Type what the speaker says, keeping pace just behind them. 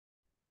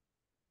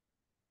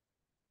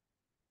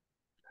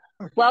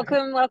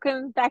Okay.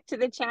 Welcome back to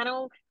the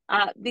channel.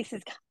 This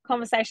is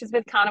Conversations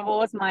with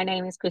Carnivores. My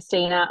name is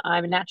Christina.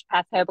 I'm a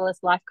naturopath,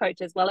 herbalist, life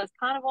coach, as well as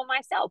carnivore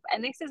myself.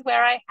 And this is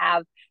where I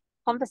have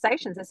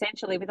conversations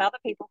essentially with other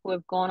people who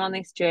have gone on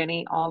this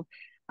journey of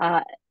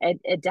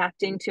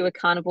adapting to a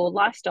carnivore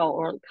lifestyle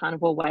or a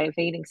carnivore way of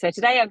eating. So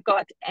today I've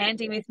got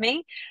Andy with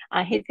me.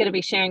 He's going to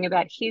be sharing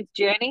about his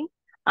journey.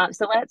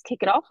 So let's kick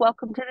it off.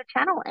 Welcome to the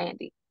channel,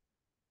 Andy.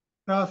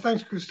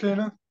 Thanks,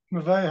 Christina.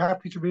 I'm very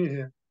happy to be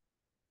here.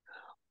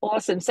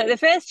 Awesome. So the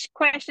first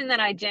question that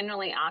I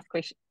generally ask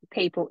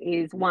people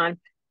is one,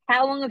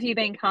 how long have you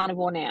been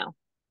carnivore now?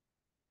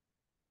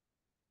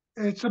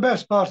 It's the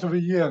best part of a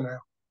year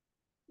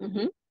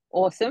now.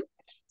 Awesome.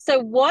 So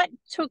what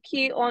took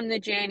you on the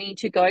journey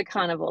to go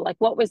carnivore? Like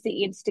what was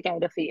the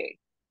instigator for you?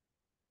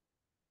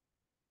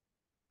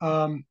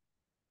 Um,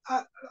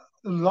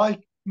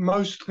 like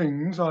most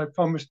things, I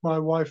promised my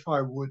wife I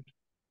would.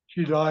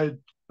 She died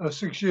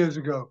 6 years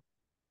ago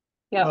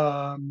Yep.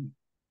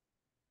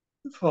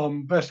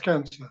 from breast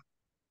cancer.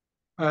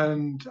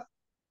 And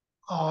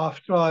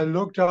after I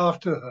looked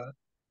after her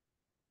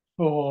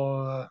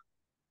for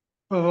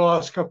the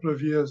last couple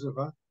of years of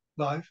her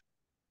life,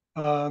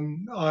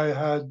 I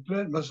had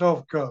let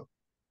myself go,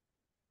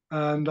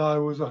 and I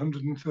was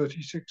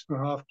 136 and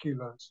a half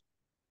kilos.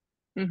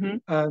 Mm-hmm.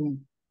 And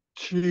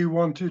she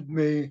wanted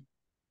me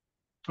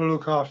to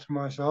look after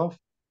myself.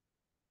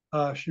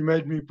 She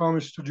made me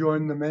promise to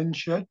join the men's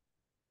shed,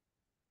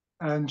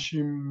 and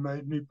she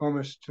made me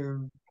promise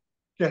to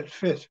get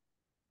fit.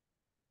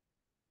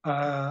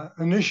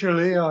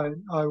 Initially,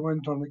 I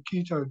went on a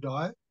keto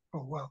diet.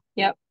 Oh, well,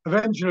 Yep.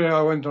 eventually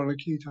I went on a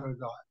keto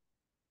diet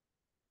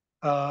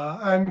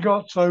and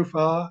got so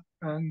far,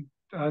 and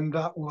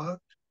that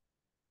worked.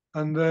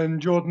 And then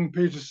Jordan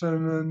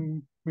Peterson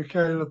and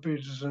Michaela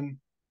Peterson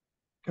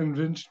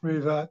convinced me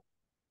that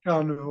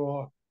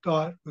carnivore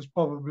diet was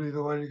probably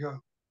the way to go.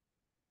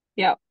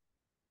 Yep.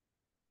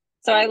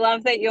 So I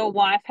love that your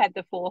wife had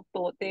the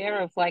forethought there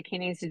of like he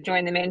needs to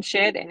join the men's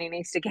shed and he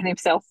needs to get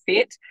himself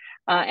fit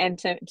and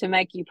to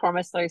make you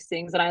promise those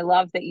things. And I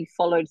love that you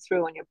followed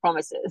through on your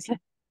promises.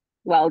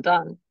 Well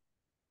done.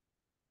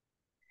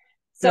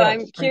 So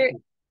Yes, thank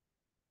you.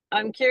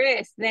 I'm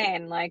curious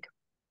then, like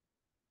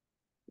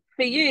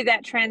for you,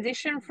 that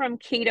transition from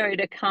keto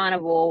to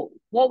carnivore,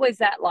 what was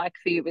that like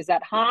for you? Was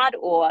that hard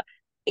or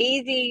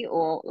easy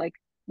or like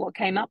what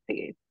came up for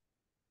you?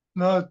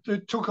 No,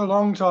 it took a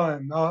long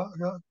time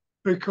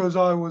because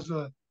I was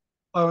a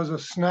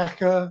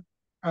snacker,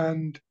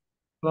 and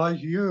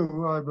like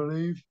you, I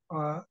believe,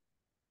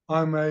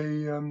 I'm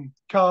a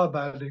carb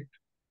addict.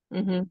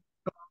 Mm-hmm.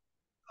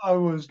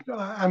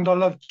 And I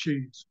love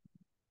cheese,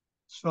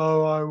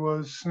 so I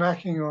was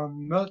snacking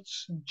on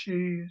nuts and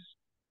cheese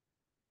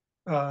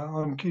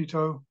on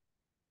keto,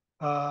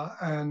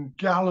 and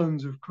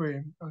gallons of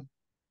cream.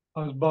 I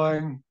was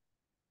buying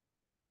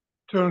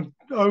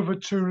over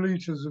 2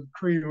 liters of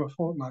cream a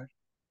fortnight.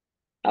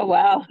 Oh,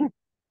 wow.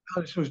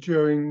 This was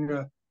during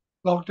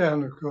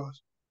lockdown, of course.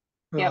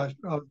 Yep.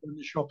 I was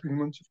only shopping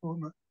once a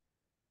fortnight.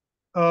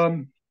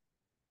 Um,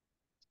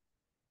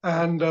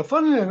 and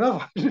funnily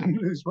enough, I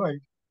didn't lose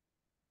weight.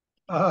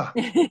 Uh,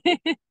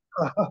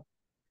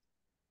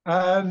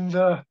 and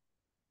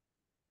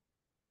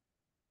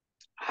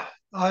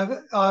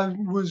I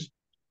was,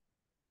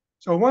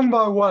 so one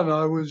by one,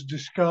 I was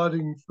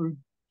discarding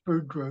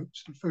food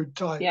groups and food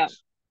Yep.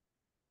 types.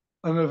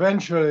 And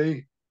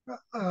eventually,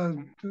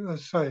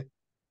 let's say,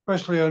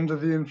 especially under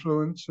the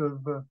influence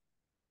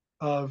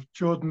of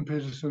Jordan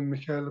Peterson,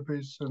 Michaela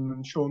Peterson,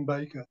 and Sean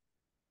Baker,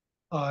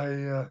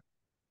 I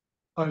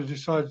I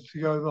decided to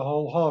go the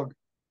whole hog.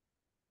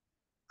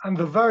 And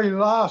the very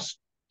last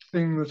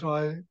thing that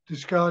I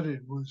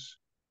discarded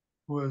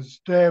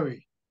was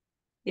dairy,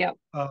 Yep.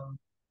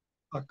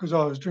 because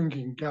I was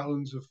drinking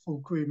gallons of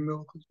full cream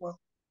milk as well.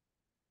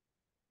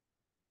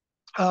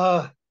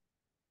 Uh,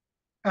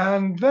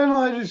 and then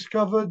I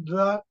discovered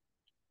that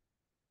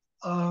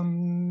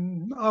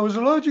I was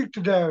allergic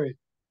to dairy,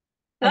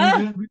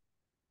 and Ah,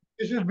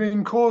 it had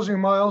been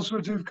causing my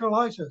ulcerative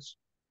colitis,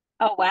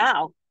 oh,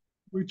 wow.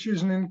 which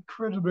is an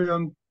incredibly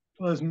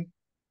unpleasant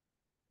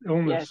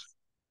illness.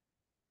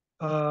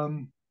 Yes.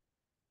 Um,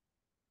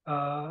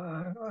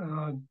 uh,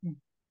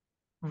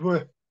 uh,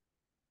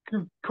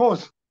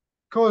 cause,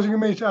 causing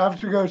me to have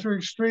to go to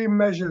extreme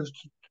measures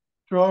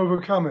to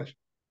overcome it.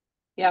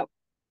 Yep.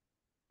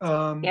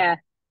 Um, Yeah.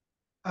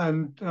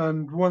 and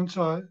once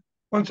I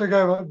gave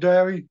up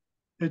dairy,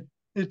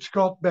 it's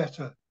got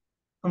better.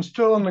 I'm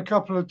still on a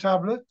couple of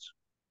tablets,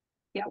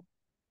 Yep.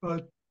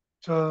 but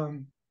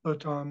I'm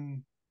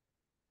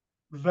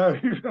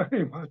very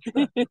very much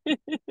better.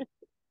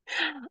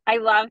 I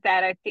love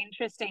that. It's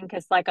interesting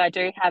because, like, I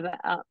do have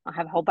I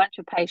have a whole bunch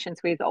of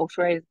patients with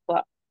ulcerative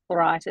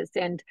colitis,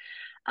 and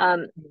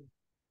um,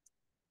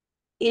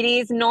 it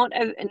is not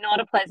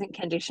a pleasant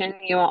condition.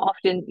 You are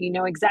often you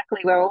know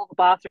exactly where all the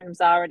bathrooms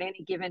are at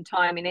any given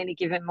time in any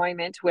given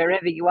moment,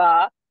 wherever you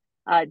are,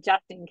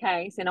 just in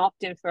case. And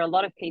often for a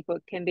lot of people,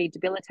 it can be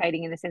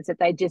debilitating in the sense that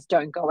they just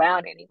don't go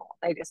out anymore.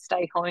 They just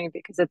stay home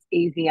because it's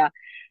easier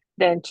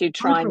than to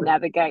try and Totally.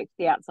 navigate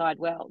the outside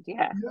world.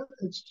 Yeah. Yeah,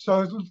 it's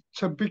so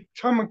to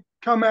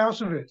come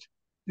out of it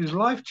is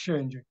life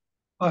changing.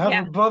 I have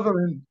Yeah. a brother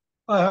in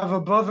I have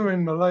a brother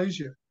in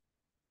Malaysia,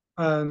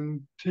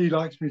 and he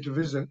likes me to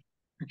visit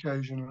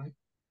occasionally.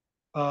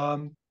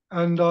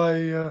 And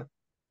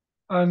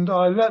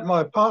I let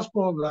my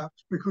passport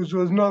lapse because there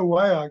was no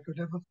way I could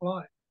ever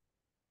fly.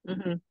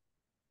 Hmm.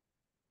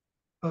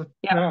 But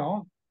Yeah.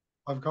 now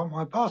I've got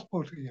my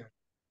passport again.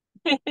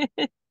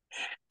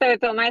 So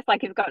it's almost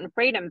like you've gotten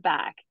freedom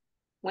back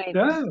when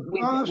Yeah,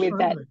 with that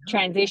absolutely.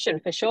 transition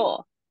for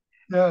sure.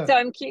 Yeah. So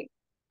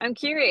I'm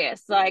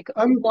curious, like,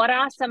 And what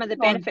are some of the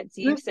uh, benefits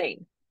you've the,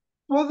 seen?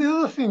 well, the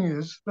other thing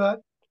is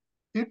that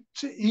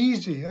it's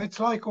easy. It's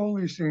like all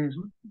these things.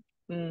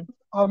 Mm,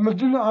 I'm an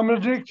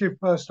addictive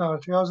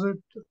personality. I was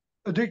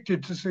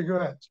addicted to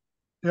cigarettes.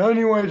 The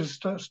only way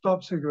to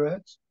stop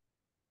cigarettes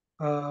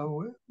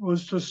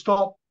was to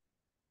stop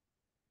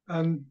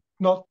and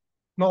not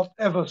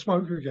ever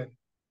smoke again.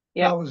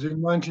 yeah. That was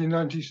in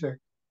 1996.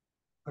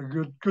 A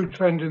good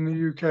friend in the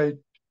UK,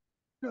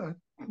 uh,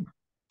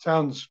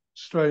 sounds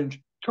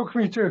strange, took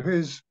me to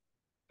his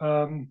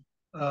um,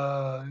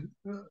 uh,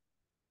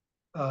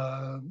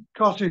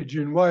 cottage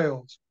in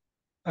Wales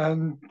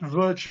and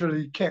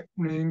virtually kept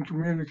me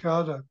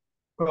incommunicado,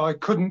 but I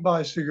couldn't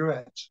buy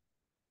cigarettes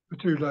for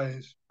 2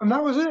 days, and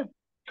that was it.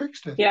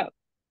 Fixed it. Yeah.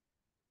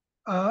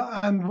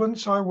 And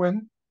once I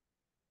went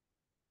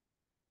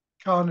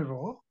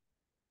carnivore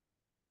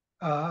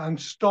and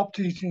stopped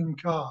eating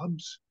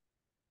carbs,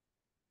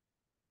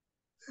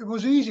 it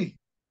was easy.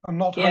 I'm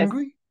not Yes.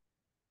 hungry.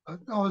 I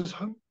was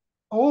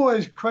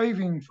always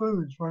craving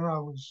foods when I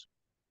was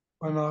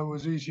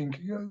eating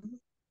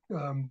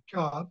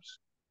carbs,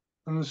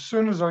 and as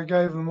soon as I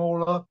gave them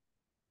all up,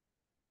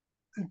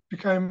 it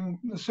became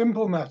a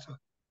simple matter.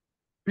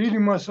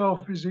 Feeding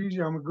myself is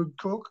easy. I'm a good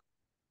cook,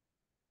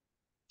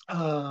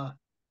 uh,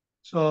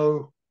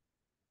 so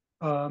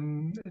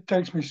it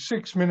takes me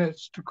 6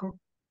 minutes to cook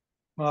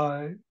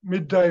my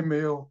midday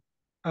meal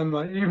and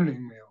my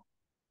evening meal,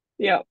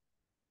 Yeah.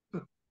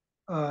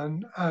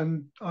 and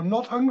I'm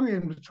not hungry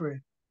in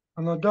between,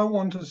 and I don't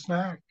want a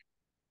snack.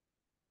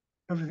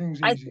 Everything's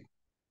I easy.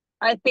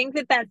 I think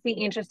that that's the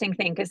interesting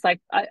thing because,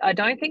 like, I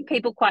don't think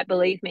people quite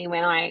believe me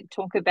when I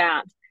talk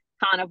about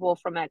carnivore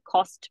from a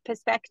cost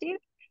perspective.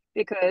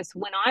 Because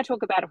when I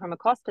talk about it from a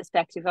cost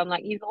perspective, I'm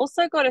like, you've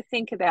also got to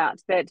think about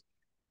that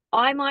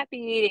I might be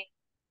eating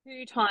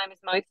two times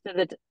most of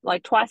the,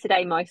 like twice a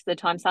day most of the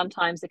time,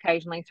 sometimes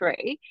occasionally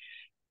three.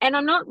 And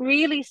I'm not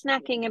really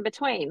snacking in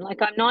between.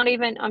 Like, I'm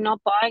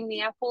not buying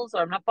the apples,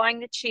 or I'm not buying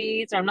the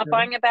cheese, or I'm not Yeah.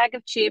 buying a bag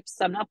of chips.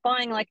 I'm not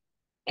buying like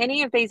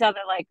any of these other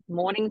like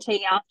morning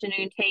tea,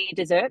 afternoon tea,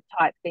 dessert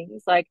type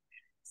things. Like,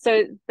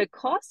 so the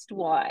cost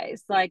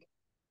wise, like,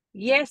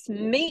 yes,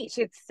 meat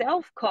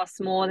itself costs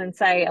more than,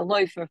 say, a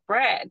loaf of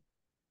bread,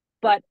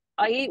 but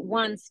I eat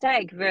one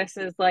steak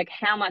versus like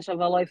how much of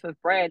a loaf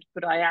of bread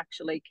could I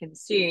actually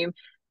consume?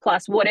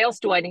 Plus, what else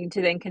do I need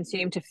to then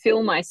consume to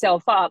fill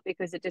myself up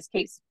because it just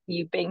keeps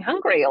you being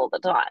hungry all the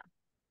time?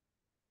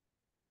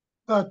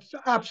 That's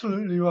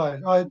absolutely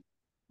right.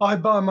 I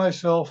buy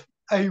myself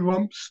a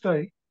rump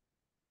steak.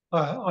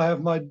 I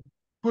have my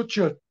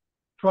butcher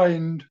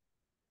trained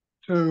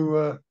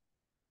to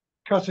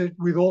cut it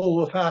with all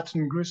the fat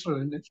and gristle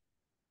in it,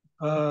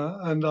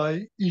 and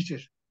I eat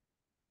it,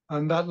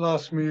 and that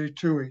lasts me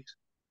 2 weeks.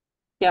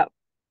 Yeah.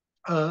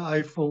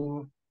 A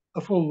full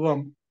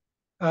rump,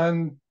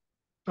 and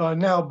I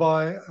now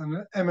buy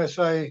an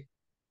MSA,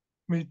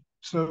 Meat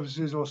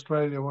Services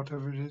Australia,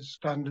 whatever it is,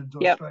 Standards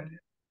Yep. Australia,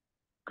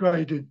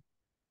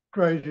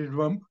 graded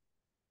rump.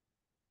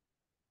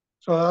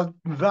 So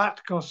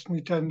that costs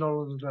me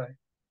 $10 a day,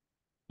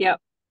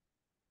 Yep.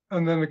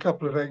 and then a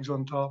couple of eggs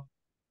on top.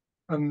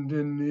 And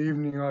in the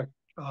evening,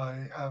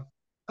 I have,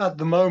 at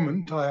the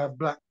moment, I have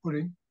black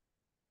pudding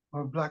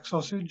or black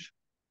sausage,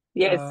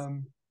 Yes.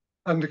 um,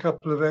 and a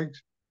couple of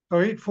eggs. So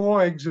I eat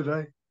 4 eggs a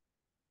day,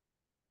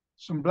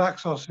 some black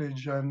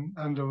sausage, and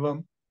a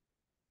rump.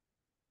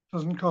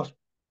 Doesn't cost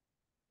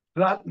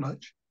that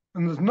much,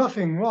 and there's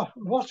nothing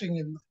rotting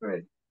in the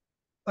fridge.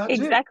 That's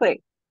it.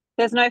 Exactly.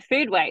 There's no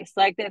food waste.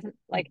 Like, there's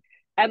like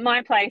at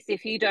my place,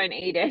 if you don't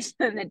eat it,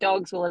 then the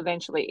dogs will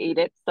eventually eat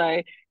it.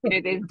 So,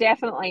 there's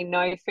definitely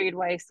no food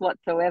waste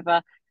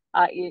whatsoever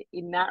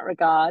in that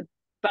regard.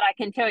 But I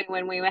can tell you,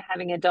 when we were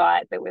having a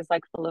diet that was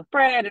like full of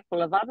bread and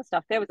full of other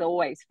stuff, there was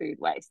always food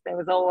waste. There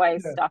was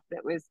always Yeah. stuff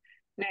that was,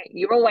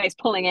 you're always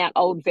pulling out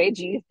old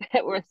veggies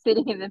that were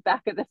sitting in the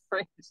back of the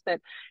fridge that,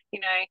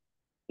 you know,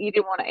 you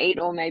didn't want to eat,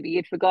 or maybe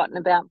you'd forgotten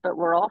about, but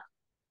were off.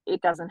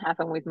 It doesn't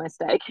happen with my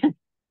steak.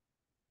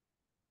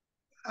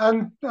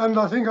 And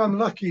I think I'm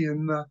lucky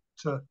in that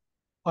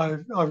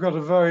I've got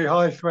a very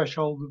high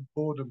threshold of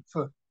boredom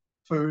for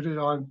food.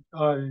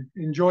 I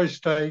enjoy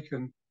steak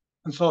and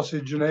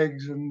sausage and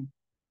eggs, and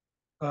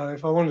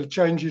if I want to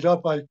change it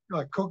up, I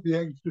cook the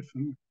eggs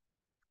differently.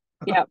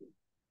 Yeah.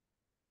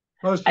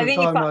 Most I of the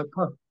think if time,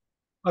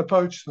 I, I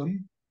poach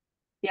them,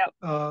 yeah,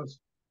 uh,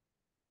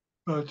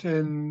 but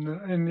in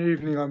the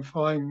evening, I'm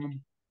frying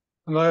them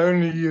and I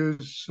only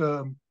use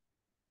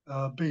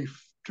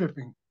beef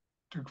dripping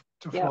to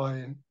Yeah. fry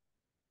in.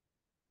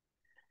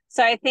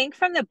 So I think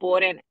from the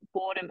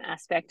boredom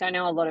aspect, I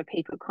know a lot of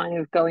people kind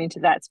of go into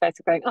that space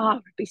of going, oh, I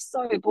would be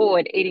so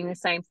bored eating the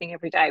same thing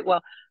every day.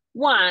 Well,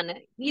 one,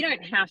 you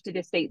don't have to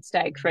just eat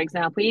steak, for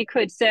example. You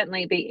could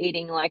certainly be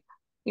eating like,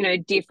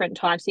 different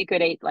types. You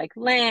could eat like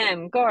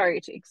lamb,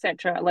 goat,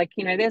 etc. Like,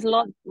 there's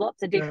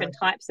lots of different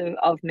types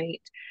of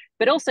meat.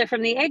 But also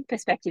from the egg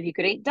perspective, you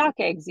could eat duck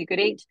eggs, you could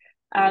eat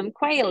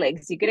quail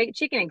eggs, you could eat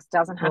chicken eggs. It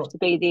doesn't have to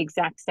be the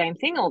exact same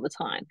thing all the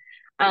time.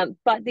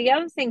 But the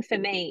other thing for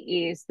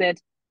me is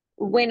that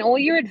when all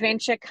your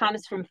adventure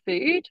comes from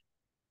food,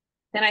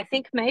 then I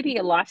think maybe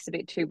your life's a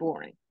bit too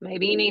boring.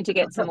 Maybe you need to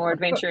get some more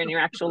adventure in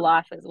your actual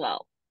life as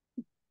well.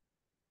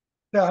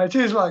 Yeah, it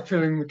is like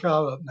filling the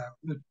car up now.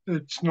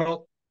 It's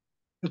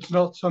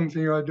not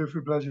something I do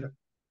for pleasure.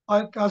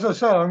 As I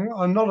say,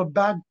 I'm not a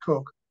bad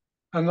cook,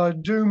 and I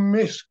do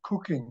miss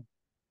cooking.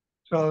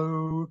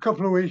 So a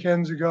couple of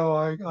weekends ago,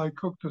 I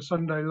cooked a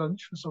Sunday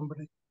lunch for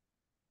somebody,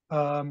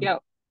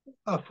 Yep.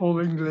 a full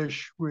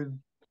English with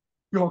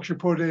Yorkshire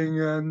pudding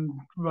and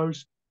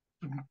roast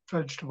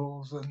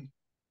vegetables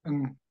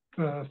and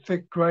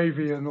thick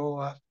gravy and all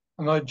that.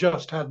 And I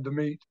just had the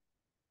meat.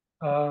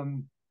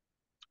 So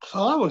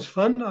that was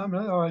fun.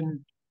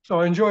 So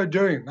I enjoyed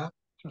doing that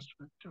just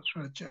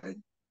for a change.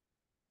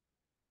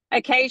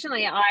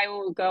 Occasionally I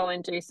will go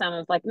and do some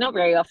of, like, not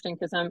very often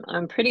because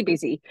I'm pretty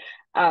busy.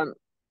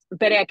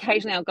 But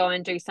occasionally I'll go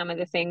and do some of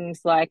the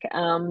things like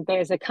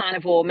there's a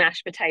carnivore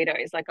mashed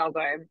potatoes. Like I'll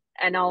go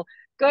and I'll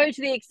go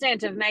to the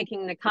extent of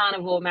making the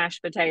carnivore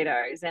mashed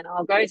potatoes, and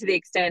I'll go to the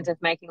extent of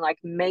making like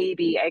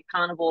maybe a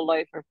carnivore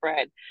loaf of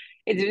bread.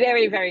 It's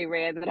very, very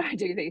rare that I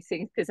do these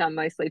things because I'm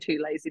mostly too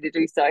lazy to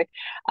do so,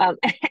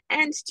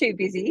 and too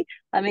busy.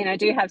 I mean, I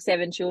do have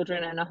 7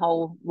 children and a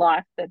whole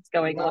life that's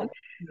going on.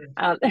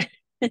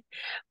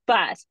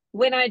 But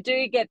when I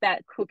do get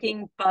that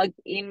cooking bug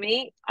in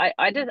me,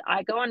 I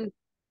go and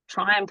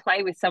try and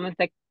play with some of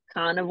the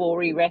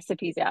carnivore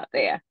recipes out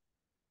there.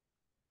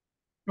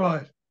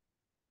 Right.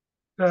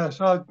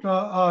 Yes, I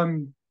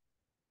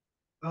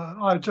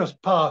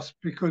just passed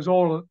because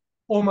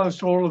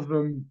almost all of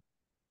them.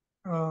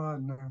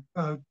 No,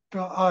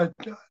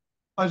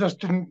 I just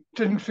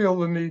didn't feel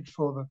the need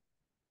for them.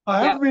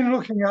 I have been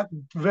looking at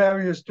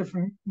various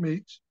different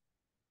meats.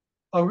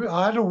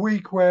 I had a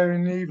week where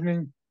in the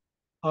evening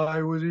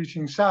I was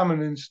eating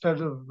salmon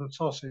instead of the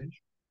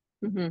sausage,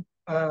 and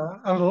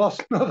I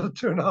lost another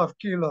 2.5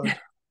 kilos.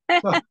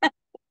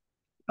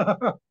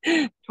 So,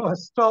 so I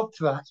stopped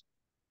that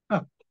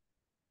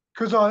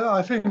because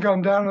I think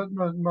I'm down at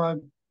my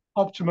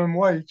optimum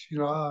weight.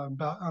 I'm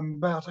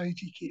about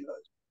 80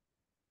 kilos.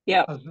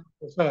 Yeah.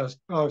 First,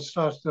 I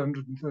started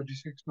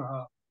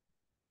 136.5,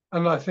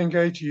 and I think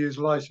 80 is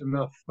light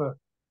enough for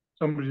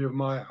somebody of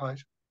my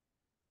height.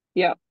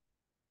 Yeah.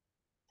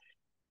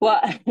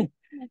 Well,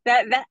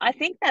 that I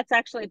think that's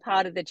actually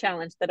part of the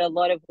challenge that a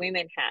lot of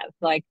women have,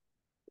 like,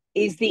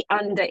 is the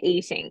under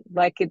eating,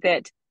 like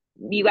that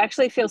you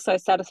actually feel so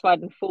satisfied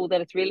and full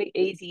that it's really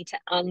easy to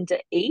under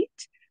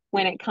eat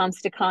when it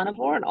comes to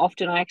carnivore. And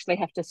often I actually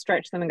have to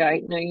stretch them and go,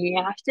 no, you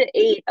have to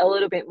eat a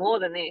little bit more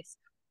than this,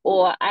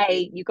 or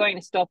you're going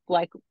to stop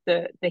like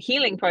the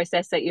healing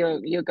process that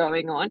you're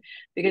going on,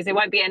 because there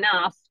won't be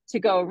enough to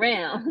go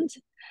around.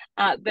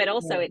 But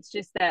also it's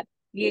just that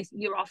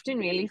you're often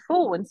really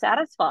full and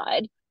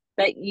satisfied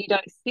that you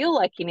don't feel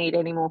like you need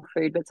any more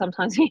food, but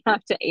sometimes we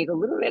have to eat a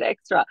little bit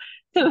extra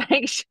to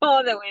make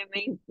sure that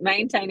we're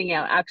maintaining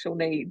our actual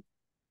needs.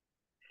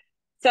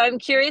 So I'm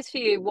curious for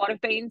you, what have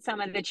been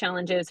some of the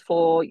challenges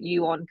for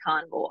you on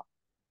carnivore?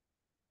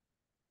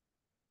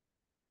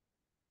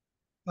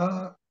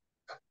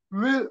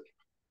 Re-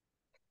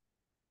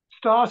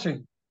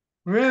 starting,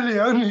 really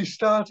only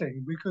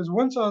starting, because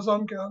once I was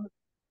on carnivore,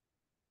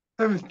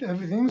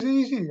 everything's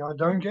easy. I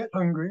don't get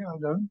hungry. I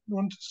don't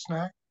want to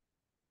snack.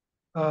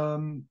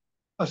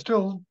 I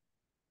still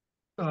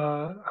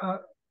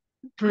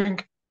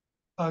drink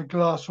a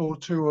glass or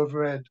two of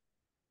red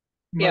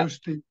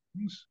most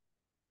evenings.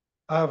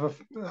 I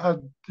have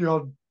had the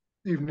odd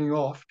evening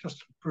off just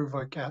to prove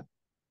I can.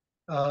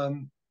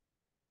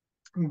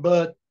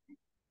 But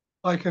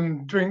I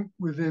can drink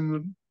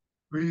within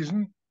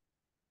reason.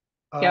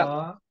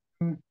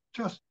 And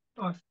just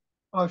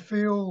I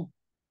feel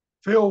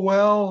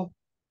well.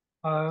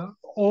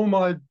 All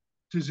my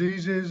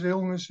diseases,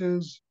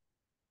 illnesses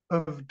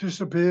have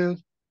disappeared.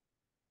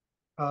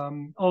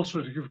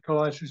 Ulcerative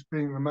colitis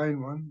being the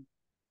main one.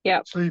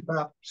 Sleep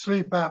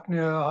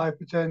apnea,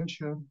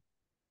 hypertension.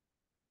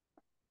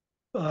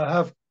 I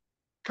have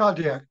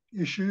cardiac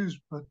issues,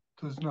 but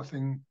there's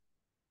nothing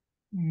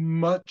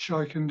much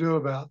I can do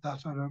about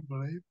that, I don't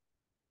believe.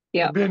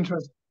 I'd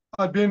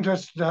be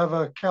interested to have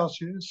a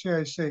calcium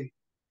CAC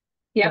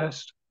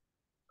test,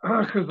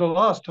 because the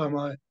last time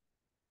I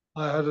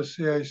had a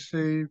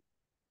CAC,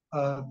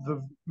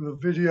 the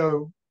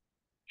video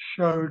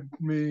showed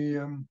my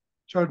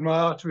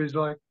arteries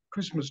like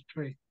Christmas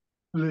tree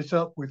lit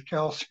up with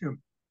calcium.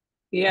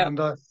 And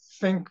I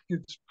think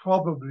it's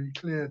probably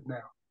cleared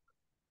now,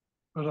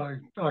 but I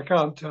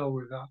can't tell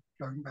without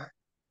going back.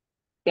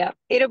 Yeah,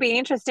 it'll be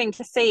interesting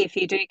to see if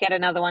you do get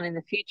another one in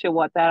the future,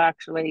 what that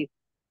actually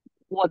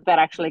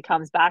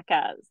comes back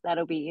as.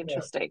 That'll be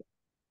interesting.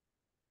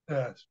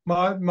 Yes,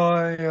 my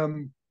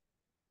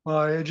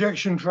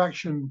ejection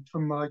fraction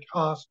from my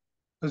heart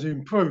has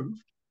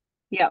improved.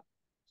 Yep.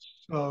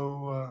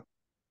 So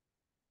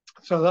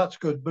that's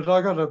good. But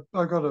I got a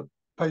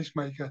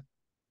pacemaker,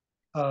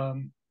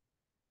 and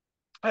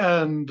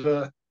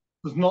there's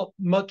not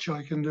much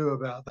I can do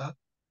about that.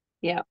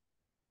 Yeah.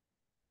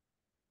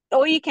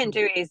 All you can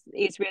do is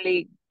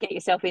really get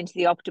yourself into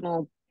the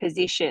optimal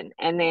position,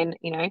 and then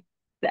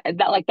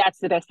that's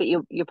the best that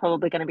you're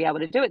probably going to be able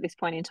to do at this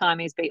point in time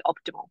is be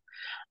optimal.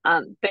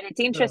 But it's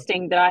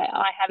interesting that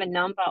I have a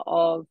number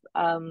of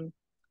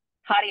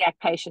cardiac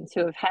patients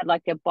who have had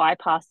like a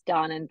bypass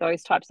done and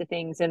those types of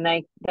things, and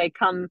they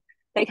come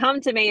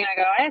to me and I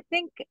go, I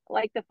think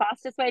like the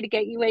fastest way to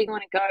get you where you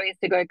want to go is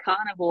to go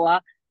carnivore.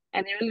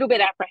 And they're a little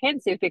bit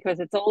apprehensive because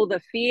it's all the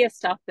fear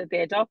stuff that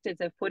their doctors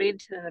have put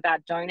into them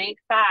about don't eat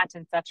fat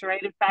and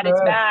saturated fat is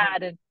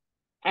bad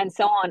and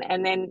so on.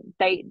 And then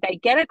they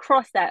get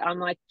across that. I'm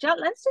like,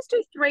 let's just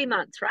do 3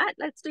 months, right?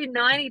 Let's do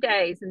 90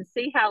 days and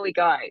see how we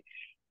go.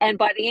 And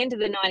by the end of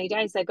the 90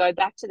 days, they go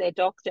back to their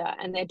doctor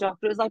and their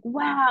doctor is like,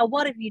 wow,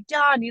 what have you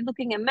done? You're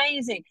looking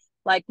amazing.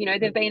 Like,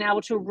 they've been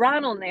able to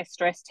run on their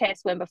stress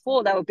test when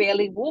before they were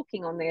barely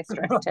walking on their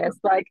stress test.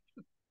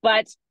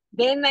 But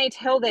then they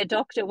tell their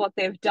doctor what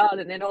they've done,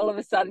 and then all of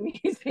a sudden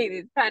you see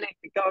this panic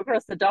go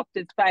across the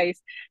doctor's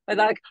face. But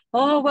they're like,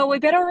 oh, well, we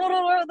better order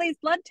all these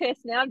blood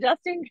tests now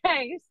just in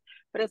case.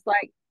 But it's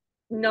like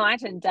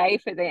night and day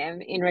for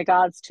them in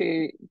regards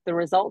to the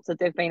results that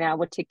they've been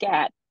able to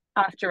get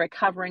after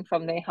recovering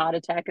from their heart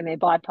attack and their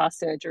bypass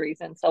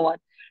surgeries and so on.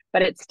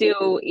 But it's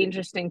still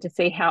interesting to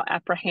see how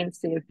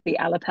apprehensive the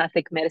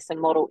allopathic medicine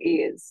model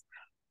is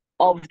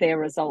of their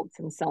results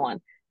and so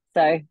on.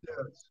 So yes.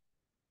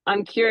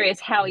 I'm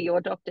curious, how are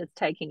your doctors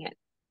taking it?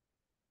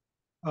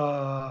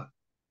 They're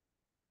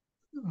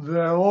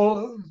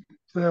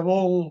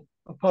all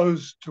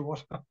opposed to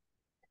what I'm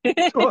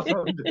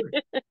doing.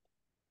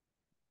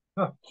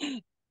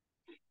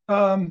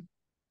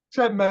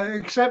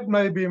 Except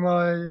maybe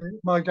my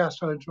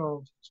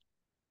gastroenterologist.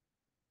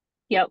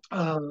 Yep.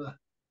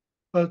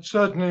 But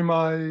certainly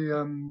my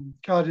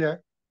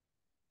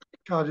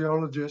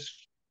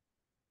cardiologist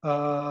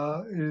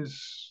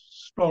is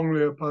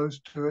strongly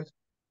opposed to it.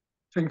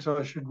 Thinks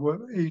I should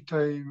eat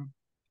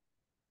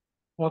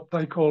what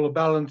they call a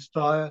balanced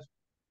diet.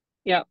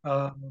 Yep.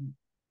 I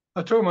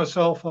took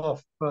myself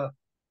off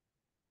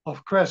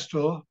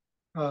Crestor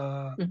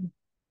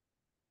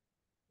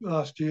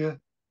last year,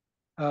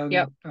 and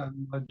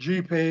my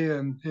GP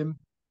and him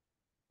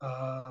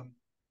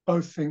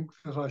both think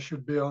that I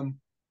should be on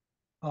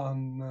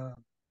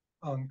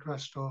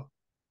Crestor.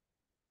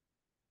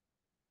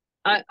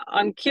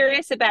 I'm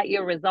curious about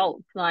your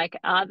results. Like,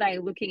 are they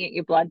looking at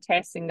your blood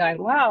tests and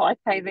going, wow,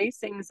 okay, these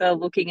things are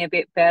looking a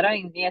bit better?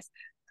 And yes,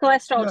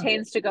 cholesterol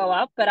tends to go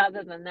up, but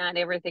other than that,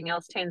 everything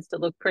else tends to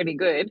look pretty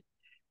good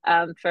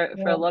for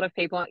a lot of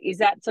people. Is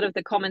that sort of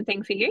the common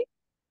thing for you?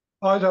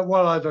 I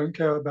don't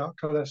care about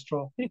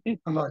cholesterol,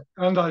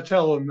 and I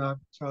tell them that.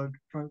 So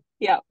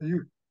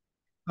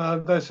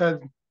they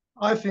said,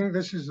 I think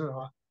this is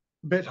a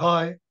bit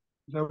high.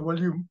 So, well,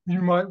 you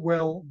might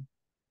well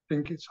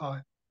think it's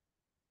high.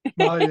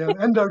 My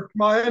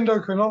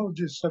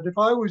endocrinologist said if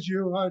I was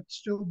you, I'd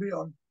still be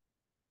on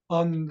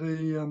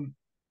the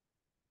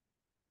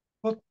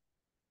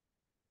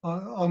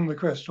on the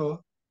Crestor.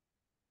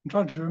 I'm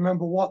trying to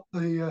remember what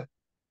the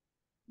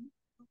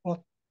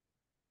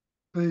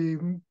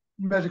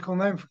medical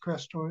name for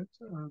Crestor is.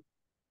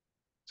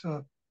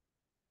 So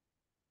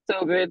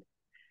good.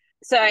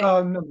 So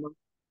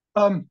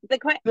and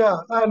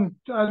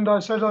I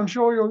said I'm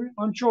sure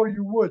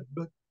you would,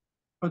 but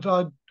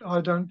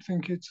I don't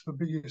think it's the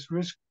biggest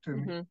risk to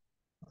me. I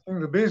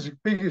think the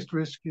biggest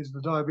risk is the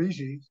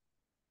diabetes.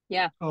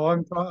 Yeah. So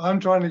I'm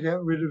trying to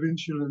get rid of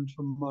insulin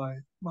from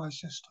my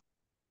system.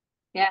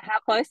 Yeah. How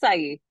close are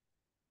you?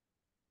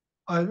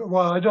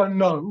 I don't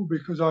know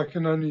because I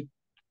can only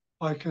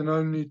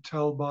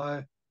tell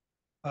by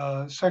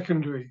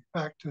secondary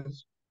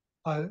factors.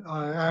 I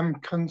am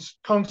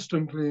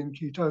constantly in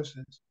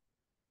ketosis.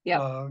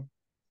 Yeah.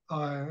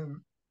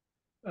 And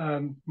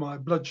my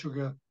blood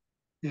sugar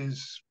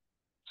is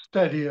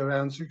steady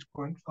around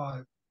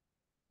 6.5.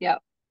 Yeah.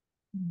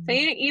 So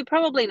you're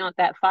probably not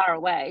that far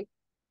away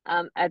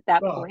at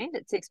that point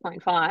at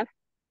 6.5.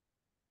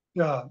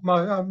 Yeah,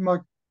 my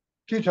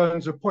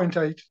ketones are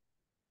 0.8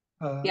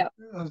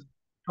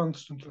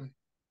 constantly.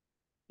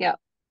 Yeah.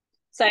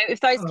 So if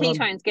those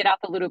ketones get up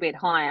a little bit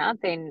higher,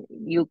 then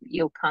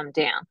you'll come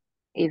down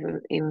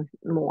even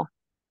more.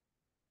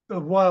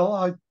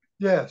 Well,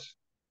 yes,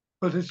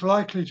 but it's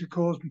likely to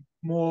cause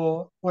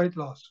more weight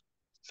loss.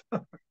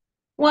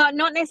 Well,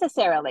 not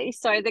necessarily.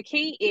 So the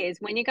key is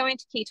when you go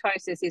into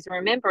ketosis is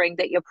remembering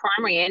that your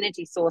primary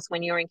energy source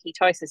when you're in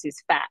ketosis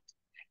is fat.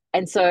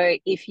 And so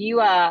if you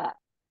are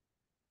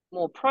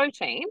more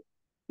protein,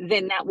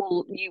 then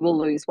you will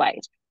lose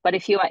weight. But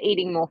if you are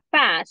eating more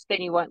fat,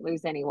 then you won't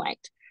lose any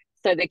weight.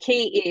 So the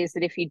key is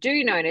that if you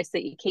do notice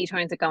that your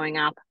ketones are going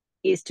up,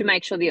 is to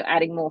make sure that you're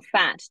adding more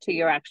fat to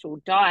your actual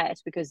diet,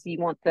 because you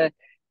want the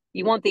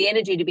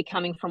energy to be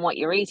coming from what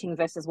you're eating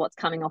versus what's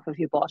coming off of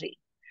your body.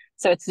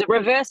 So it's the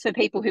reverse for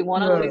people who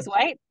want to lose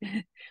weight.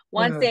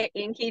 Once they're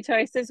in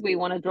ketosis, we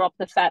want to drop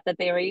the fat that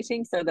they're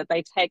eating so that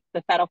they take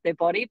the fat off their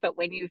body. But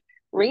when you've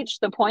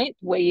reached the point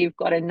where you've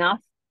got enough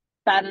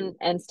fat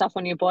and stuff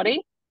on your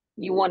body,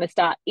 you want to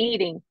start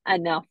eating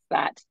enough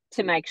fat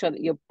to make sure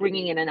that you're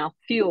bringing in enough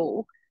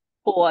fuel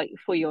for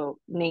your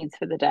needs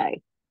for the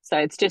day. So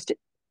it's just,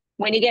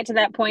 when you get to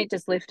that point,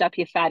 just lift up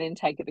your fat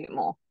intake a bit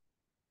more.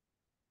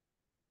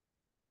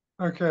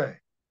 Okay.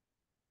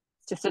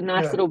 It's just a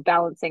nice little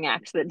balancing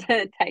act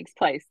that takes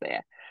place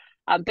there.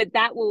 But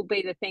that will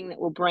be the thing that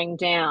will bring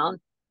down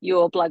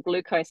your blood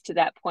glucose to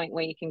that point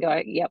where you can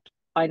go, yep,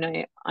 I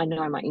know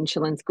my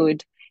insulin's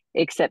good,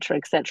 etc.,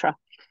 etc.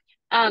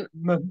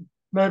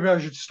 Maybe I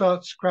should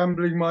start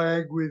scrambling my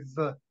egg with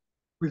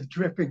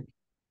dripping.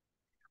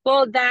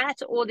 Well, that,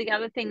 or the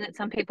other thing that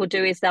some people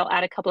do is they'll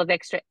add a couple of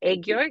extra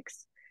egg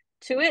yolks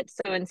to it.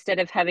 So instead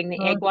of having the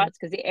egg whites,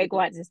 because the egg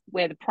whites is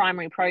where the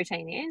primary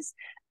protein is,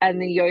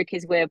 and the yolk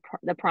is where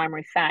the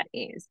primary fat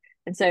is.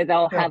 And so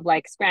they'll have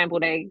like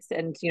scrambled eggs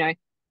and,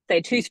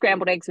 say 2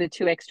 scrambled eggs with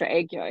 2 extra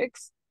egg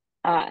yolks.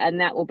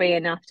 And that will be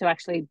enough to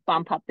actually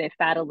bump up their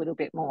fat a little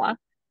bit more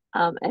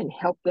and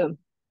help them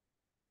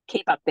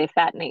keep up their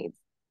fat needs.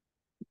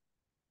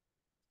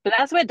 But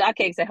that's where duck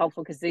eggs are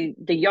helpful, because the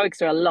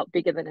yolks are a lot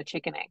bigger than a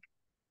chicken egg.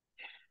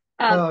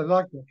 I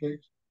like duck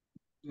eggs.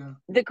 Yeah.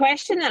 The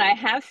question that I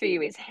have for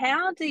you is,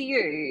 how do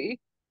you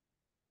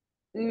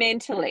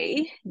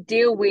mentally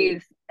deal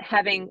with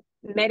having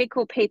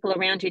medical people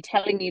around you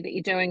telling you that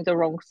you're doing the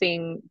wrong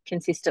thing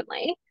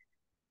consistently?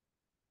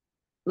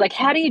 Like,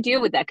 how do you deal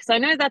with that? Because I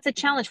know that's a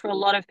challenge for a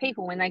lot of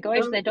people when they go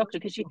to their doctor,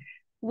 because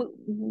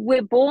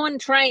we're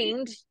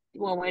trained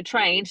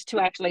to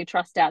actually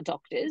trust our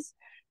doctors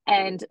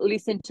and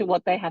listen to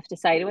what they have to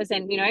say to us.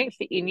 And,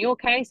 in your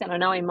case, and I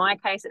know in my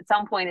case, at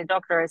some point a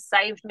doctor has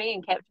saved me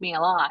and kept me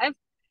alive.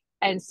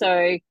 And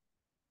so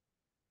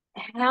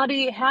how do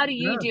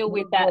you deal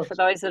with that for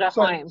those that are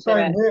home?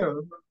 Same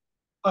here.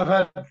 I've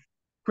had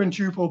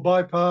quintuple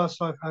bypass.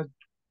 I've had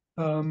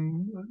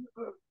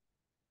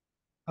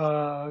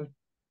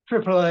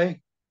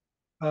AAA,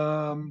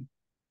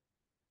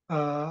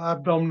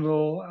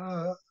 abdominal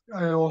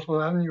aortal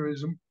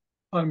aneurysm.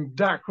 I'm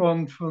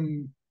Dacron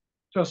from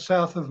just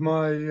south of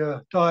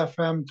my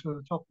diaphragm to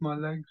the top of my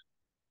legs.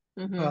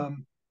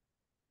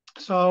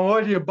 So I'm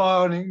already a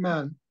bionic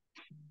man.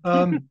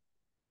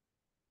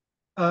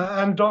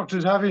 And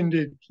doctors have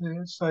indeed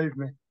saved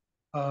me.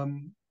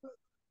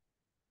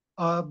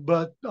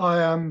 But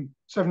I am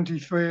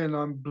 73 and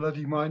I'm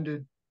bloody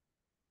minded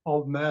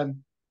old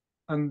man,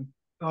 and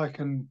I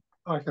can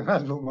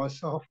handle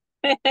myself.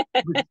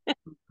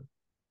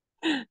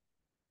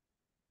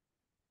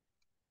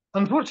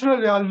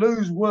 Unfortunately, I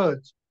lose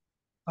words,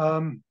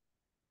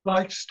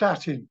 like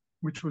statin,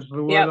 which was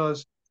the word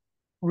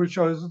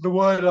the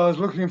word I was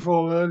looking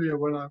for earlier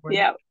when I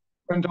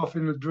went off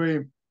in a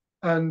dream,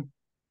 and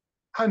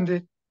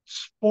it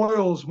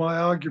spoils my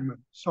argument.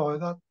 So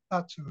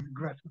that's a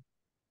regret,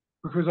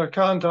 because I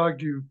can't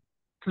argue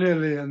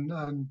clearly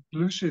and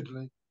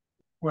lucidly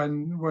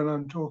when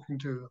I'm talking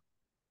to them.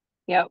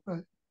 Yep.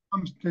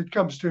 It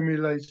comes to me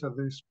later,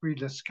 this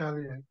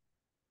d'escalier.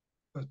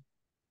 But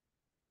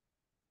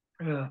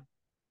yeah.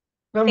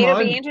 It'll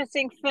be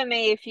interesting for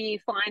me if you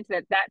find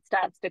that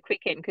starts to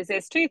quicken, because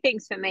there's 2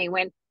 things for me.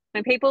 When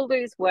people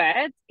lose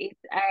words, it's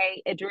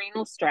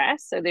adrenal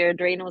stress. So their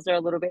adrenals are a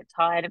little bit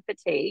tired and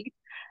fatigued.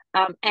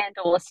 And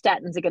all the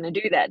statins are going to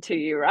do that to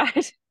you,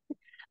 right?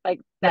 Like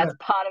that's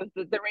part of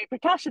the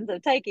repercussions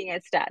of taking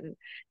a statin.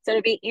 So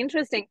it'd be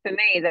interesting for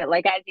me that,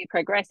 like, as you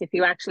progress, if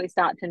you actually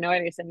start to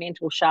notice a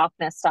mental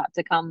sharpness start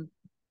to come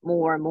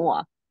more and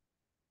more.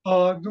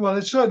 Well,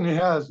 it certainly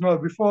has. No,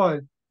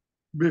 before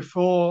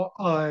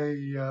I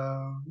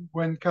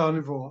went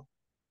carnivore,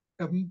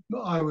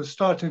 I was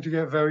starting to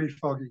get very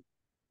foggy,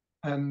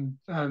 and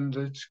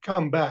it's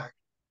come back.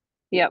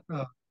 Yep.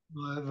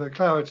 The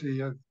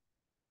clarity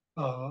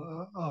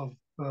of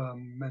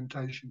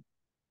mentation.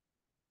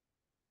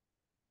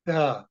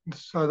 Yeah,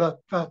 so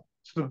that's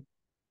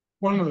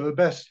one of the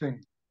best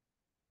things.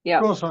 Yeah.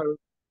 Of course, I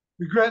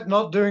regret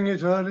not doing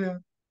it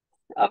earlier.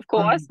 Of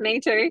course,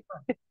 me too.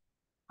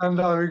 And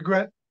I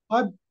regret.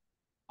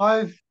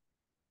 I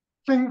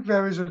think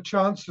there is a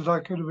chance that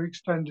I could have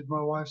extended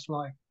my wife's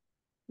life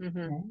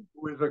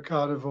with a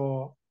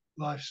carnivore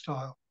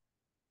lifestyle.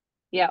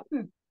 Yeah.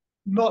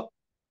 Not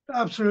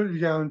absolutely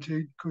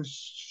guaranteed, because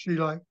she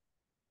liked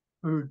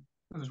food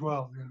as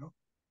well,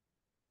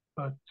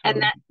 But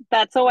and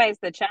that's always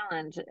the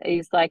challenge,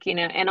 is like, and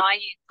I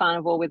use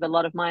carnivore with a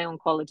lot of my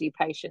oncology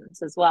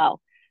patients as well.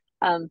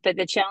 But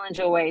the challenge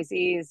always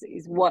is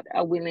what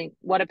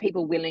are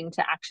people willing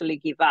to actually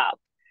give up?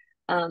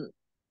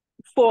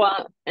 for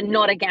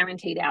not a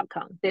guaranteed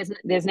outcome.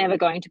 There's never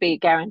going to be a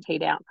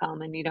guaranteed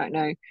outcome, and you don't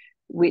know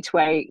which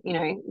way, you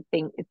know,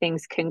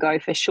 things can go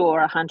for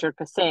sure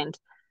 100%.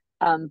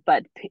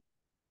 But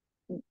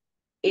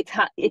it's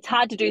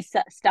hard to do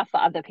stuff for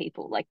other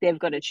people. Like, they've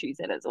got to choose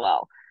it as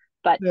well.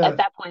 But at Yes.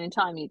 that point in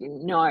time, you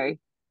didn't know,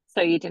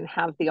 so you didn't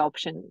have the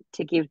option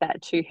to give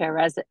that to her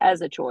as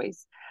a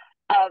choice.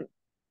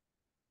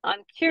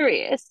 I'm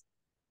curious,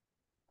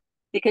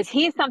 because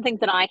here's something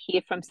that I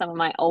hear from some of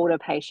my older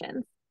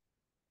patients,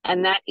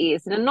 and that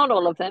is, and not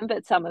all of them,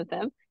 but some of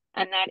them,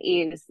 and that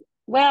is,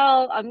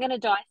 well, I'm going to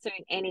die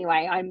soon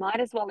anyway. I might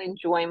as well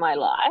enjoy my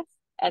life.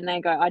 And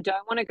they go, I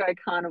don't want to go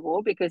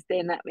carnivore because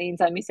then that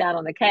means I miss out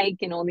on the cake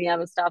and all the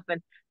other stuff.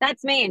 And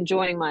that's me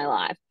enjoying my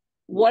life.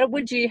 What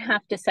would you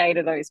have to say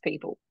to those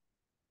people?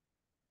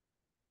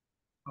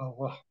 Oh,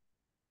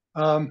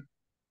 well,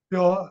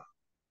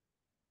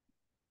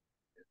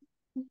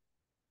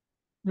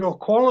 your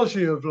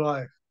quality of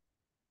life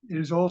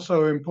is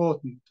also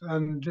important,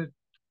 and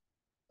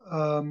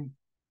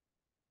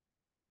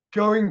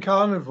going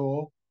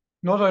carnivore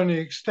not only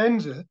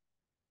extends it,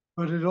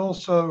 but it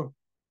also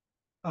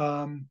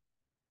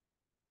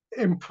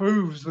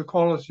improves the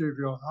quality of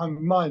your.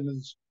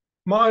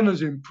 Mine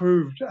has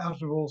improved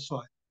out of all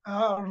sight,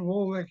 out of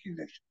all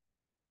recognition.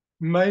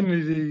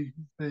 Mainly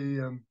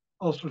the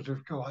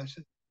ulcerative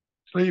colitis,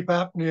 sleep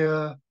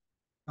apnea,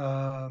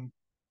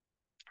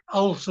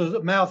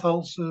 ulcers, mouth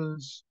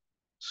ulcers,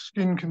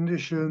 skin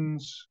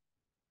conditions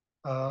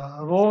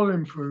have all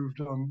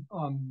improved on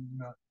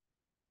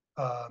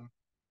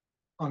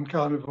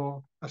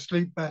carnivore. I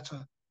sleep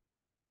better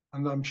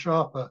and I'm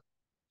sharper.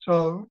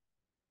 So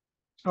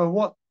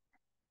what?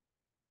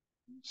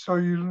 So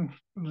you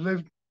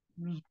live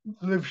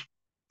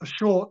a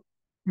short,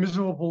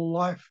 miserable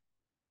life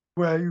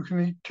where you can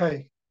eat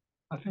cake.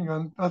 I think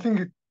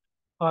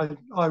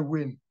I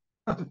win.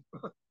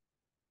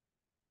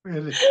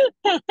 Really.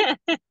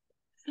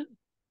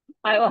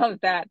 I love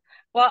that.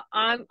 Well,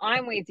 I'm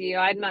with you.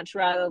 I'd much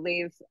rather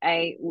live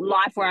a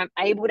life where I'm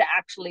able to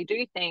actually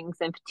do things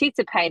and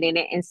participate in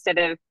it, instead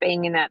of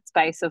being in that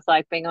space of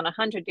like being on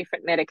 100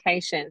 different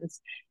medications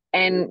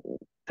and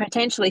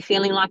potentially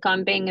feeling like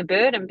I'm being a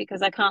burden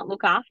because I can't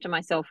look after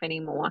myself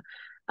anymore,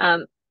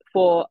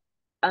 for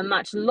a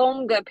much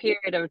longer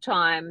period of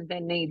time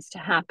than needs to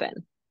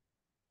happen.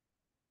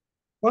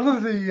 One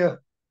of the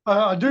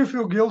I do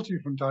feel guilty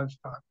from time to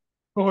time.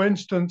 For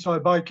instance, I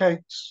buy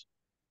cakes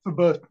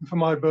for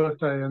my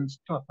birthday and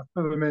stuff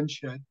for the men's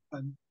shed,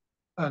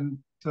 and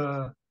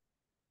uh,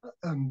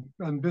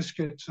 and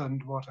biscuits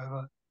and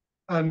whatever.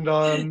 And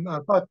I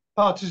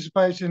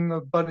participate in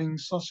the budding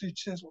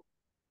sausage sizzle,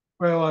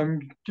 where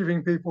I'm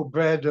giving people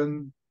bread,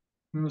 and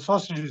the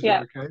sausages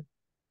Yeah. are okay,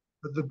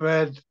 but the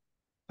bread,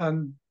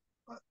 and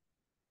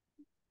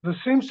there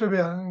seems to be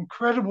an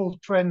incredible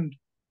trend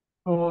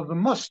for the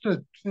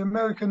mustard, the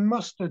American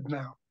mustard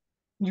now.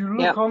 You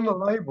look Yep. on the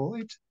label,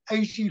 it's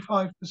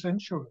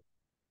 85% sugar.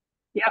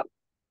 Yep.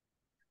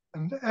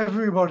 And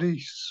everybody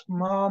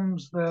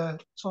smarms their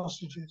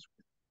sausages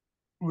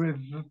with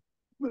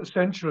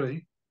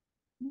essentially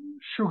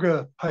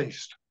sugar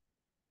paste.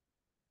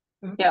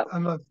 Yep.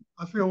 And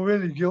I feel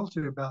really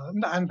guilty about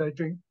it. And they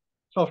drink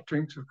soft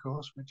drinks, of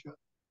course, which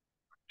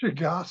are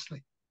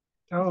ghastly,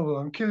 terrible.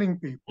 I'm killing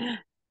people.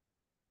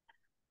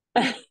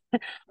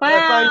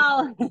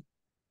 Well,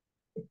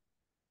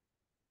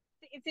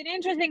 it's an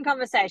interesting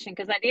conversation,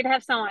 because I did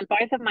have someone,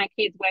 both of my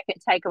kids work at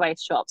takeaway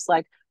shops.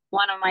 Like,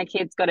 one of my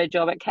kids got a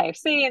job at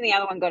KFC and the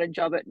other one got a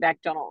job at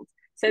McDonald's.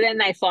 So then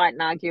they fight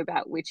and argue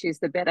about which is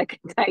the better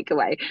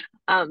takeaway.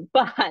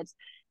 But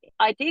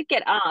I did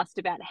get asked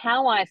about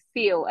how I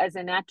feel as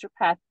a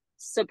naturopath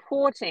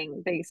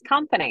supporting these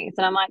companies.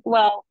 And I'm like,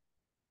 well,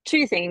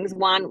 two things.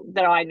 One,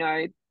 that I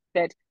know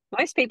that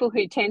most people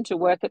who tend to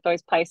work at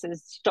those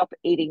places stop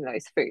eating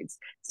those foods.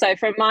 So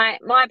from my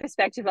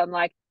perspective, I'm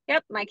like,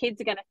 yep, my kids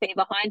are going to see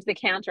behind the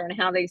counter and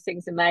how these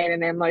things are made,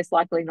 and they're most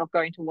likely not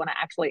going to want to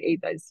actually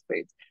eat those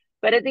foods.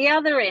 But at the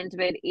other end of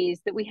it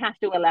is that we have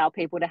to allow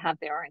people to have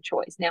their own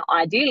choice. Now,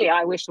 ideally,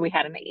 I wish we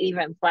had an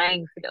even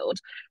playing field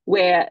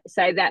where,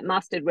 say, that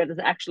mustard was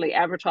actually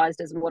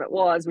advertised as what it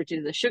was, which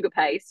is a sugar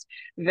paste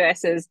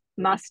versus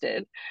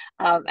mustard.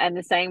 And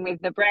the same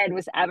with the bread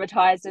was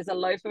advertised as a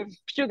loaf of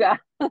sugar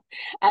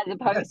as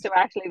opposed to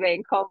actually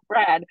being called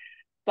bread.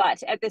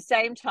 But at the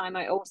same time,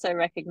 I also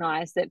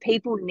recognize that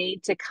people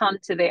need to come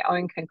to their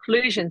own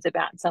conclusions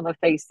about some of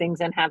these things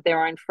and have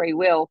their own free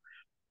will,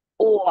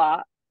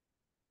 or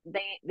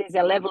there's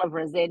a level of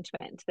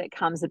resentment that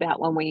comes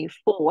about when we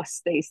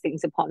force these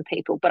things upon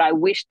people. But I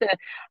wish the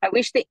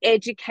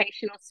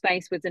educational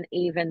space was an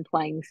even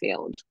playing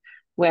field,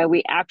 where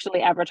we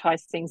actually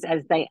advertise things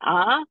as they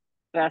are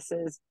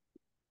versus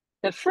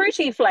the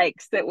fruity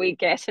flakes that we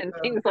get and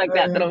things like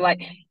that I'm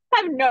like,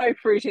 have no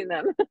fruit in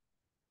them.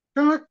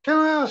 Can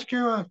I ask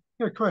you a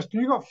question?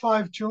 You got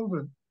 5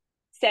 children,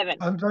 7.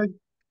 and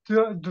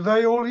do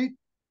they all eat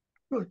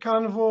a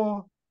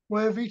carnivore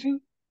way of eating?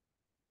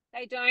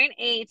 They don't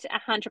eat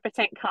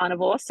 100%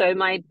 carnivore. So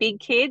my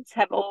big kids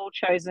have all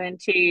chosen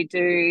to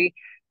do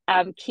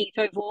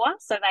ketovore,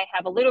 so they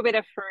have a little bit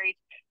of fruit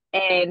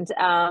and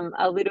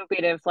a little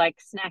bit of like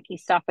snacky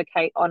stuff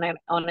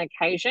on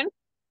occasion.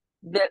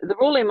 The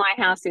rule in my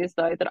house is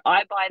though that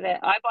I buy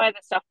the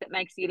stuff that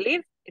makes you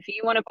live. If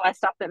you want to buy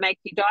stuff that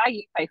makes you die,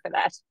 you pay for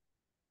that.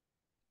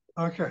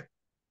 Okay.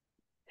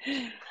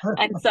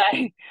 And so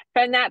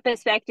from that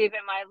perspective,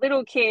 and my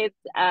little kids,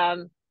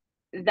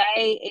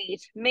 they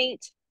eat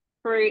meat,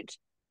 fruit.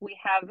 We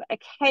have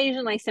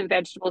occasionally some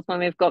vegetables when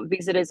we've got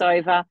visitors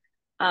over.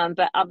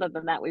 But other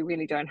than that, we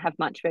really don't have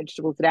much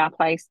vegetables at our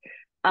place.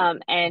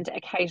 And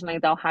occasionally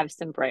they'll have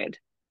some bread.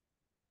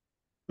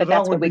 But Well,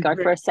 that's where we go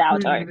for a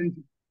sourdough.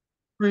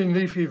 Green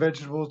leafy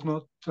vegetables,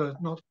 not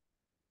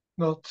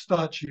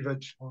starchy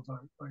vegetables,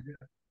 I guess.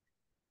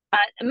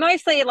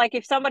 Mostly, like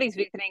if somebody's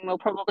visiting, we'll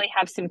probably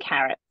have some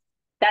carrots.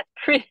 That's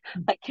pretty,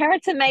 like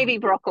carrots and maybe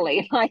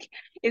broccoli. Like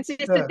it's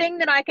just a thing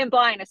that I can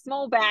buy in a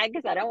small bag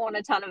because I don't want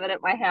a ton of it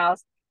at my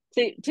house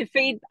to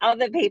feed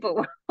other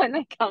people when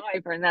they come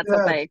over, and that's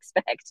what they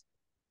expect.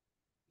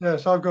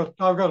 Yes, I've got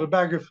a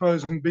bag of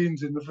frozen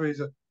beans in the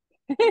freezer.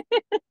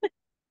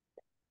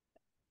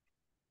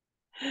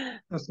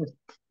 That's it.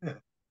 Yeah.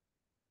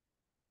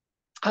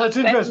 That's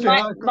interesting.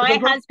 My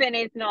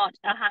husband's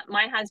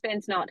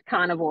not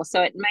carnivore,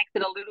 so it makes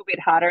it a little bit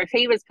harder. If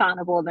he was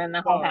carnivore, then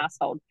the whole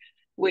household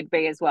would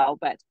be as well.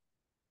 But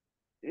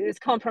there's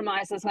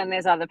compromises when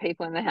there's other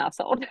people in the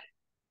household.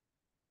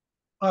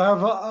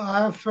 I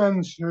have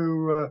friends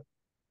who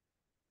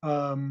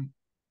have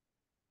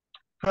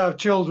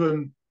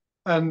children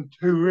and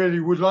who really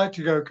would like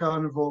to go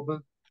carnivore,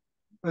 but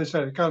they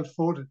say they can't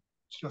afford it.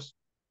 It's just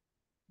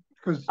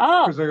because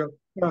they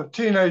got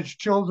teenage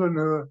children who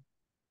are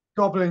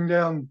gobbling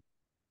down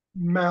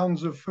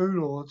mounds of food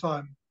all the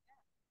time.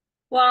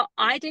 Well,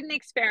 I did an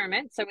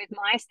experiment. So with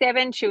my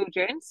 7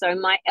 children, so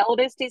my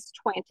eldest is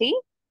 20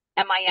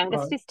 and my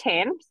youngest is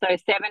 10, so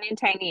 7 in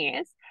 10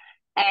 years.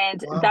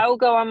 And they'll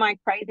go on my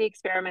crazy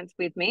experiments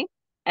with me.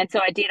 And so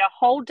I did a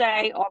whole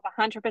day of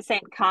 100%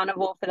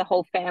 carnivore for the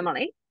whole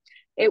family.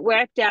 It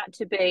worked out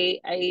to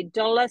be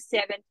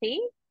 $1.70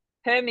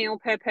 per meal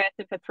per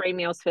person for 3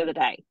 meals for the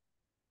day.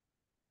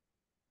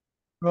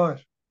 Right.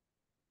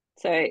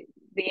 So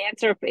the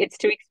answer, it's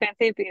too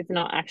expensive, is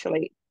not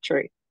actually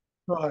true.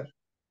 Right.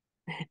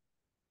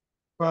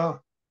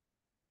 Wow.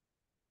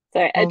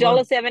 So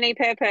 $1.70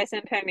 per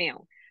person per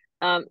meal.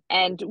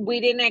 And we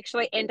didn't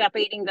actually end up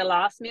eating the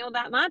last meal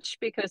that much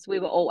because we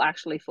were all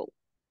actually full.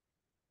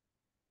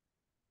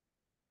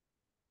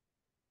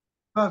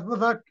 Well,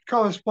 that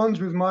corresponds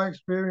with my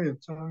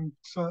experience.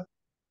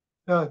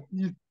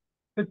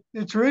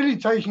 It's really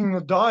taking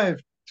the dive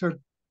to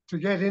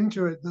get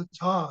into it that's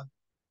hard.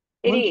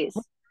 It is.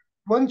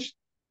 Once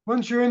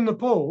you're in the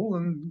pool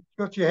and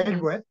got your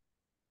head wet,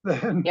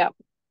 then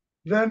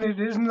it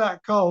isn't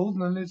that cold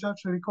and it's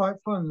actually quite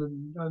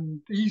fun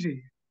and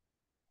easy.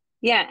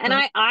 Yeah, and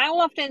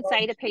I'll often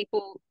say to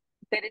people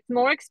that it's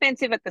more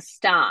expensive at the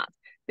start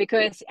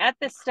because at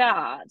the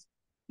start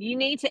you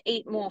need to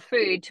eat more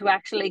food to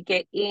actually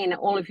get in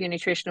all of your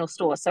nutritional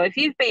stores. So if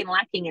you've been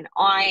lacking in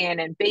iron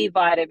and B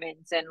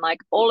vitamins and like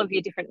all of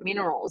your different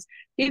minerals,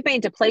 if you've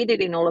been depleted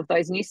in all of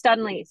those and you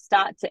suddenly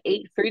start to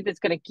eat food that's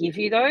going to give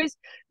you those,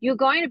 you're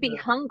going to be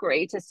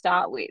hungry to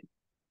start with.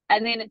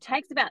 And then it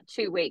takes about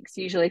 2 weeks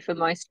usually for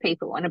most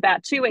people, and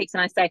about 2 weeks.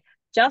 And I say,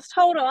 just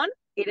hold on,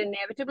 it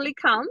inevitably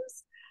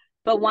comes.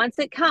 But once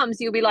it comes,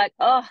 you'll be like,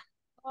 oh,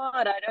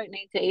 God, I don't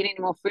need to eat any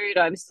more food.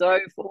 I'm so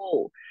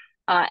full.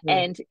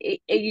 And it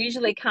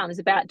usually comes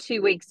about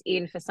 2 weeks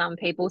in for some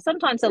people,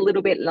 sometimes a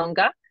little bit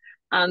longer.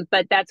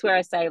 But that's where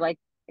I say, like,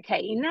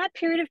 okay, in that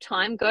period of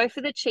time, go for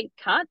the cheap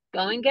cut.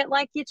 Go and get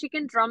like your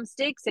chicken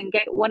drumsticks and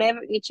get whatever,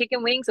 your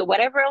chicken wings or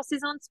whatever else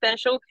is on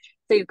special.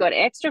 So you've got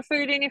extra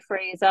food in your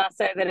freezer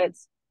so that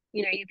it's,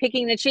 you're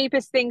picking the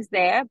cheapest things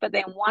there. But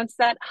then once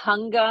that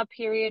hunger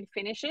period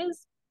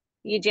finishes,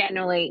 you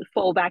generally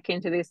fall back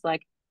into this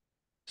like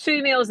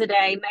 2 meals a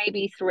day,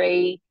 maybe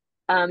 3,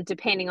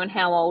 depending on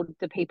how old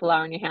the people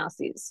are in your house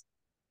is.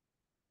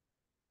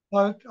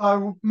 I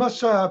must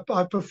say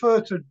I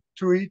prefer to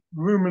eat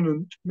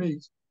ruminant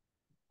meat,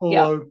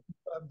 although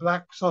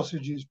black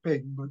sausage is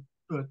pig.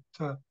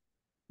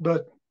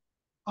 But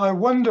I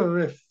wonder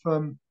if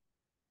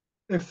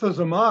there's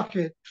a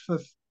market for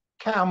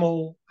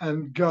camel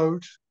and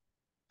goat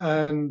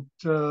and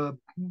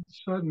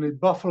certainly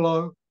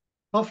buffalo.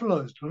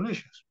 Buffalo's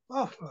delicious.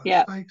 Buffalo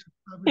steaks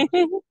are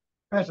fabulous.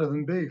 Better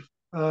than beef.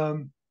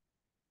 But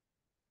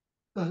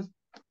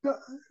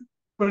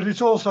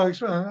it's also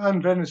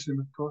and venison,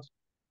 of course.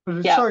 But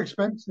it's so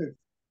expensive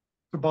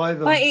to buy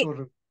them.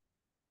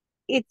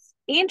 It's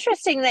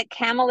interesting that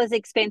camel is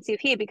expensive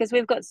here because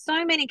we've got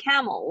so many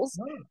camels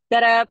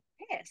that are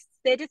pests.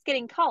 They're just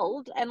getting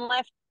cold and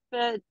left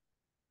for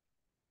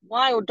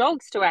wild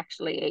dogs to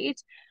actually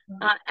eat.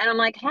 And I'm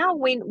like,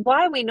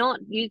 why are we not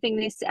using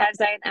this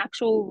as an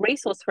actual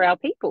resource for our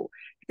people?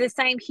 The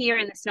same here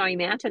in the Snowy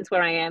Mountains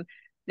where I am.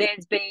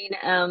 There's been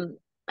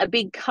a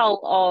big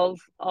cull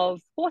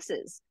of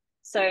horses.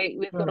 So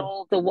we've got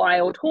all the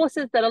wild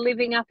horses that are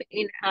living up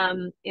in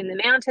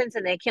the mountains,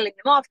 and they're killing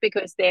them off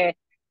because they're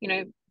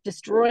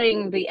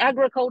destroying the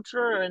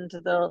agriculture and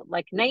the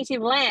like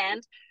native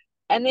land,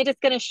 and they're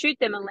just going to shoot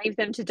them and leave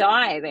them to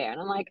die there.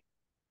 And I'm like,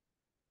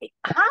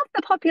 half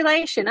the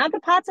population, other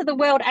parts of the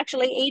world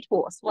actually eat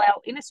horse.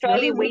 Well, in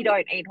Australia, we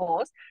don't eat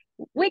horse.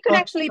 We could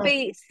actually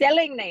be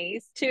selling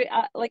these to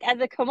like as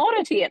a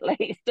commodity at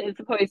least, as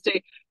opposed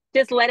to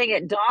just letting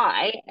it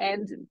die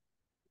and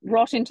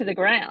rot into the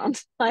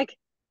ground. Like,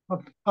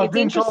 I've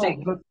been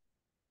interesting. told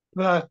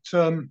that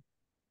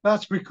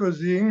that's because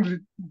the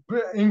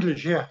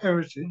English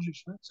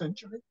heritage,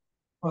 essentially,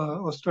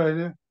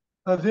 Australia,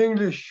 the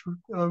English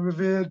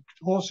revered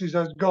horses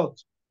as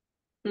gods,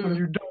 and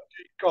you don't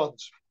eat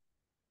gods.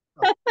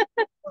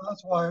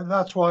 That's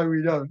why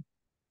we don't.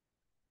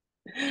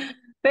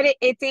 But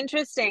it's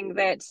interesting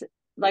that,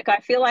 like, I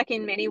feel like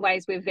in many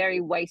ways we're very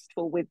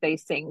wasteful with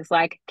these things,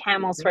 like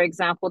camels, for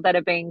example, that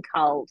are being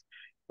culled.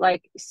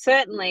 Like,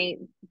 certainly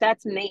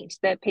that's meat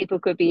that people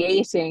could be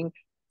eating.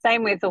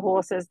 Same with the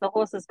horses. The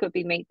horses could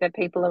be meat that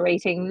people are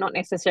eating, not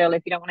necessarily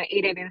if you don't want to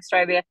eat it in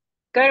Australia.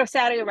 Go to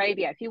Saudi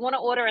Arabia. If you want to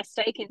order a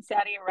steak in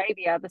Saudi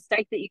Arabia, the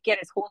steak that you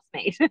get is horse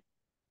meat.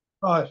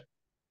 Right.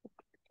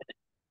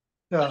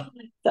 Yeah.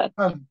 So,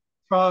 and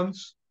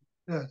France.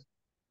 Yeah.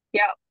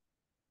 yeah.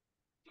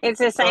 It's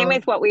the same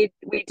with what we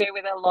do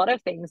with a lot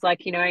of things.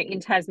 Like, in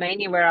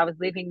Tasmania where I was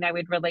living, they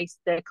would release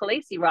the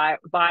Colitis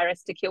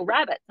virus to kill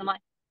rabbits. I'm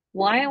like,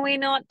 why are we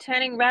not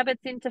turning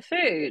rabbits into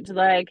food?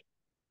 Like,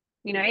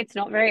 it's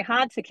not very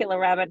hard to kill a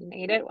rabbit and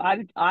eat it.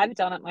 I've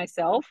done it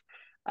myself.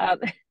 Um,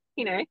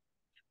 you know,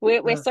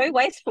 we're so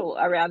wasteful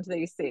around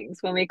these things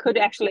when we could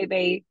actually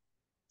be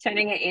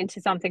turning it into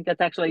something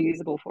that's actually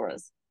usable for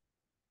us.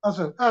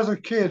 As a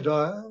kid,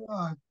 a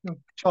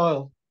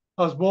child,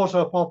 I was brought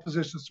up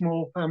opposite a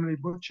small family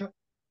butcher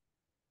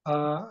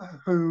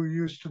who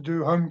used to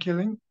do home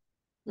killing.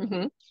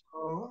 Mm-hmm.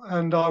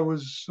 And I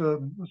was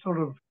sort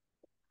of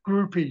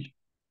groupie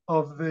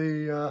of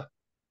the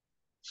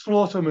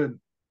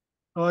slaughtermen.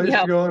 I used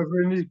to go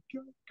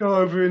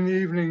over in the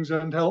evenings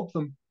and help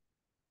them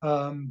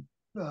in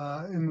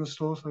the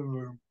slaughter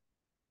room.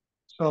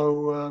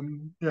 So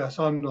yes,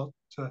 I'm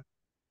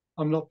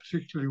not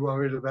particularly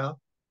worried about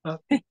that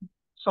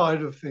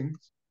side of things.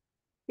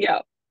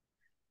 Yeah.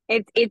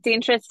 It's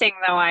interesting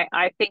though.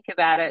 I think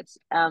about it.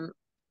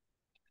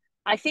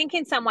 I think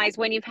in some ways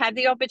when you've had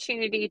the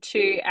opportunity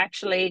to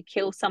actually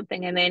kill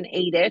something and then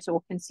eat it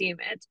or consume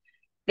it,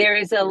 there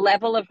is a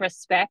level of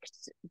respect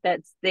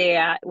that's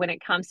there when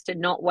it comes to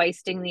not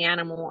wasting the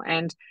animal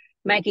and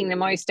making the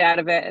most out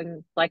of it,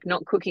 and like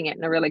not cooking it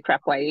in a really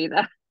crap way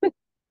either.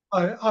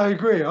 I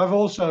agree. I've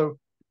also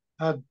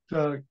had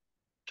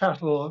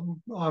cattle.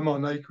 I'm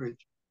on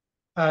acreage,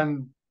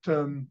 and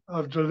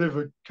I've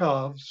delivered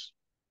calves.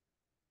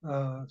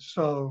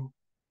 So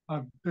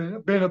I've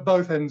been at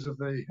both ends of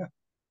the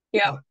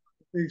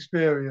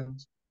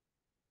experience.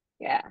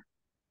 Yeah.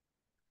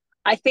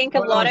 I think a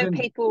lot of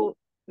people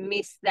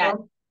miss that.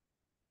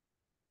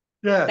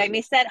 Yes. They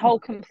miss that whole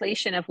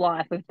completion of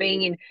life, of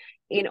being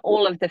in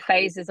all of the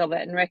phases of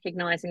it and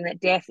recognizing that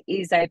death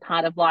is a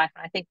part of life.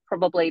 And I think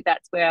probably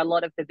that's where a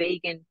lot of the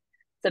vegan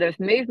sort of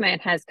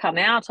movement has come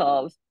out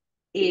of,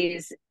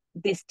 is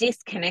this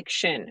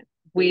disconnection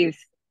with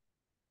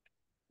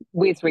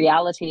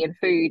reality and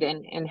food,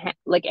 and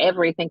like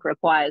everything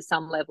requires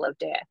some level of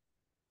death.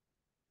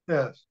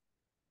 Yes.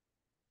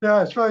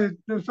 Yeah, it's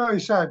very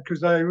sad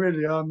because they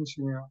really are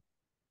missing out,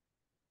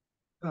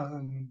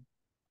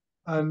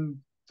 and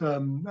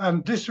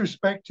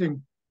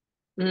disrespecting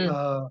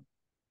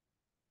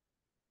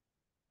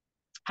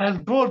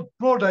and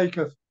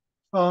broadacre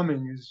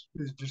farming is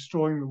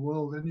destroying the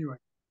world anyway.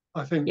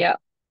 I think. Yeah.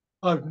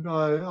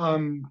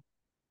 I'm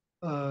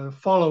a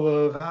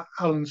follower of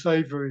Alan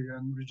Savory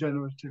and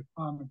regenerative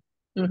farming.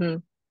 Mm-hmm.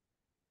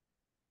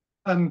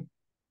 And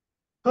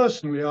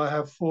personally, I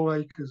have 4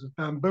 acres of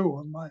bamboo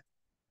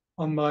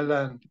on my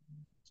land,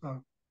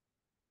 so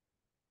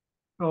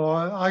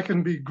I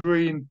can be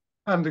green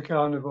and a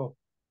carnivore.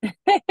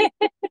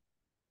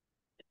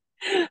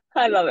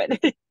 I love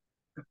it.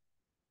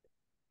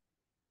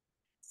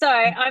 So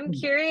I'm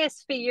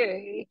curious for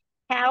you,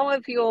 how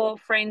have your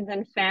friends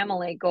and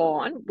family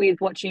gone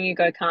with watching you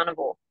go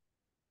carnivore?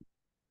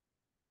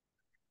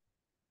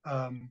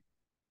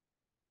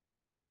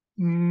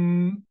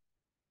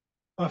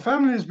 My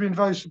family has been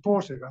very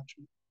supportive,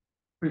 actually,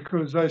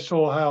 because they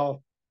saw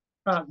how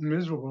fat and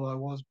miserable I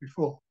was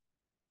before.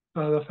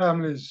 So the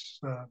family's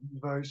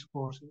very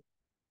supportive.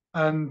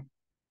 And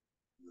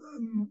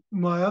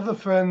my other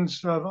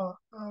friends have,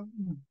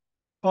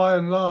 by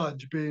and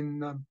large,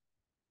 been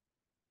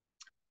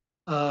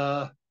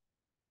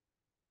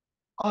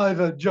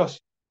either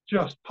just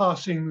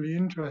passingly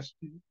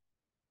interested,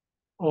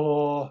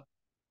 or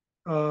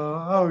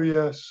oh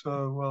yes,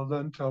 well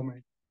don't tell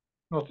me,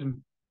 not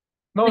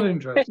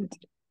interested.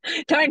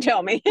 Don't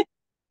tell me.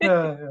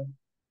 Yeah,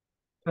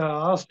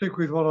 I'll stick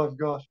with what I've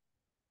got.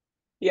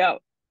 Yeah.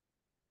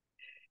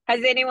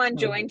 Has anyone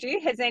joined you?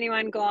 Has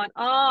anyone gone,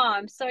 oh,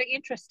 I'm so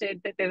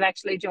interested, that they've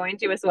actually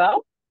joined you as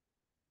well?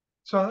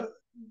 So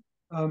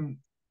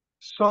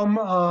some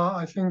are,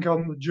 I think,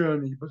 on the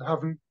journey, but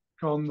haven't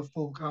gone the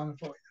full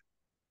carnivore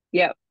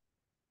Yep.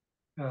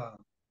 yet.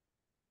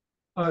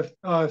 Yeah.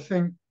 I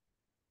think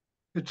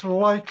it's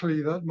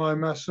likely that my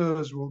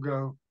masseurs will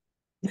go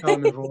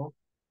carnivore.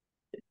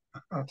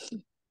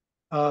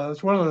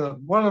 It's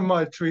one of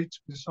my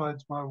treats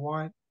besides my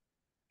wine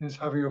is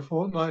having a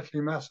fortnightly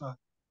massage,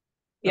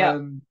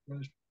 Yep.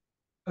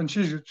 and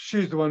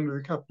she's the one with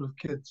a couple of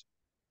kids,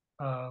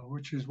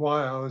 which is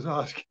why I was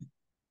asking.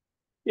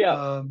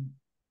 Yep.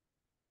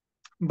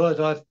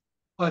 But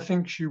I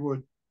think she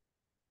would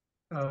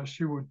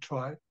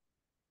try it.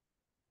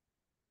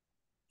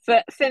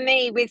 For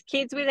me, with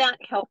kids without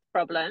health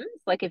problems,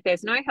 like if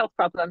there's no health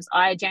problems,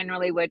 I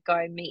generally would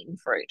go meat and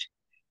fruit,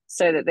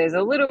 so that there's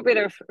a little bit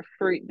of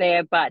fruit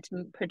there, but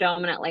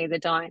predominantly the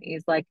diet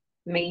is like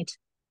meat.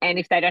 And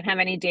if they don't have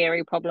any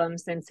dairy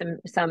problems, then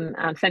some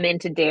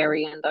fermented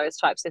dairy and those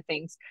types of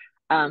things.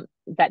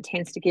 That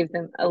tends to give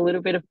them a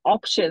little bit of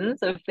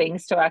options of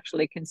things to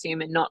actually consume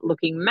and not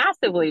looking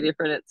massively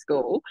different at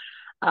school,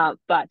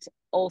 but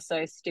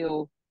also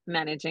still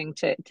managing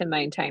to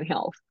maintain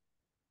health.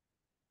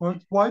 Well,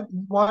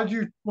 why do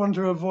you want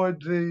to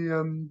avoid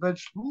the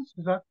vegetables?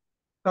 Is that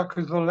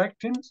because of the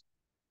lectins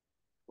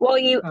Well,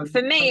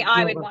 for me, and I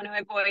the would other? want to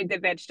avoid the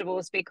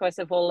vegetables because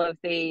of all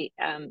the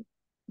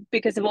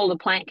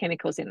plant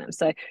chemicals in them.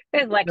 So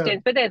there's Yeah,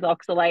 lectins, but there's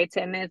oxalates,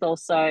 and there's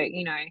also,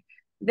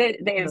 there's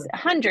yeah,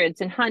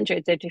 hundreds and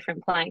hundreds of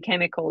different plant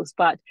chemicals.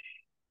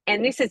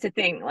 And this is the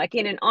thing, like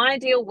in an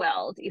ideal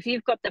world, if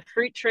you've got the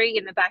fruit tree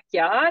in the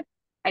backyard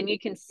and you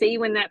can see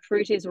when that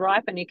fruit is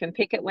ripe and you can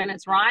pick it when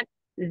it's ripe,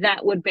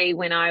 that would be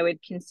when I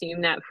would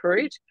consume that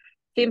fruit,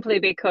 simply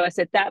because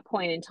at that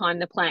point in time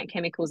the plant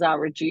chemicals are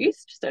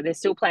reduced. So there's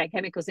still plant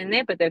chemicals in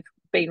there, but they've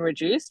been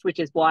reduced, which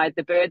is why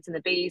the birds and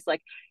the bees,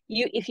 like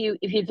if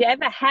you've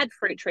ever had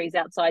fruit trees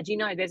outside,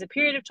 there's a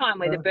period of time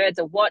where the yeah, birds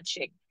are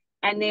watching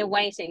and they're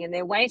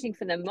waiting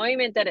for the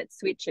moment that it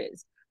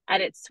switches.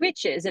 And it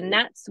switches, and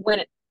that's when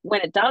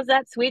it does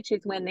that switch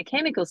is when the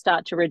chemicals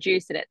start to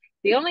reduce in it.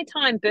 The only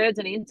time birds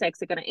and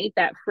insects are going to eat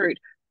that fruit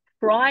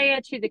prior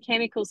to the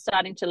chemicals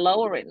starting to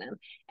lower in them,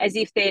 as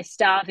if they're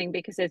starving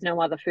because there's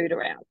no other food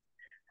around,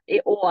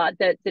 or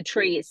the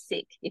tree is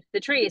sick. If the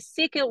tree is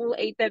sick, it will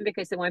eat them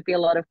because there won't be a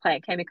lot of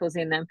plant chemicals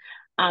in them.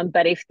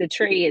 But if the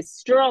tree is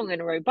strong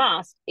and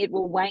robust, it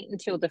will wait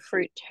until the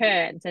fruit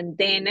turns, and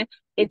then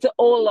it's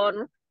all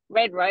on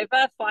Red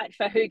Rover, fight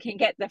for who can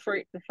get the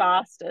fruit the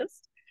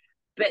fastest.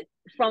 But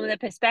from the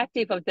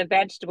perspective of the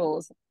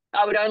vegetables,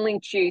 I would only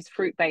choose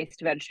fruit-based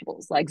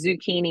vegetables like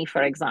zucchini,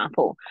 for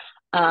example,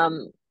 a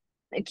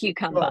right.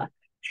 cucumber,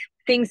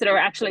 things that are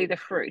actually the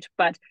fruit.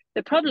 But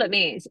the problem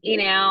is in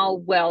our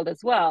world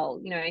as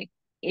well,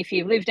 if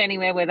you've lived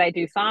anywhere where they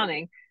do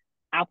farming,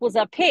 apples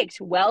are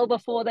picked well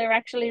before they're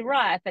actually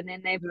ripe, and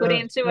then they're put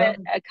Yes, into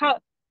yeah,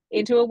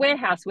 into a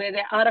warehouse where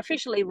they're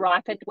artificially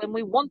ripened when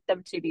we want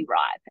them to be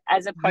ripe,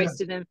 as opposed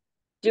to yes. them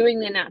doing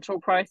the natural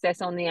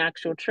process on the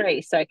actual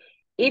tree. So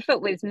if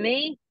it was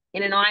me,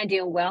 in an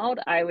ideal world,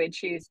 I would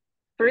choose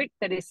fruit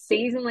that is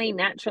seasonally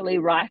naturally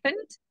ripened,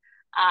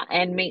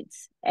 and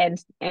meats and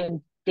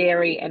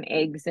dairy and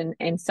eggs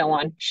and so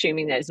on,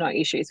 assuming there's no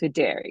issues with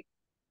dairy.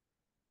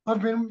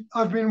 I've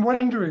been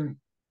wondering,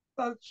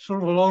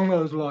 sort of along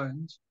those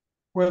lines,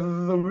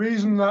 whether the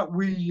reason that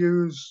we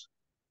use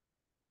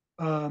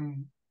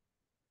um,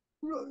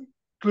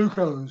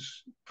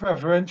 glucose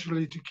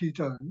preferentially to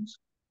ketones.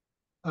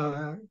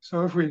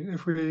 So if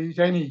we eat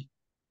any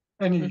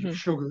Mm-hmm.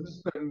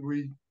 sugars, then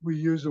we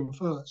use them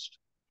first.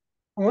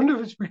 I wonder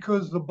if it's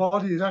because the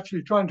body is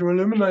actually trying to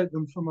eliminate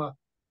them from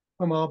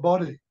our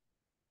body.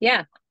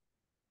 Yeah.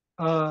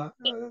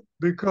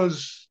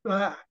 Because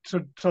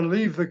to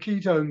leave the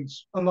ketones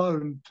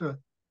alone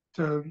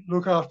to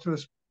look after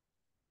us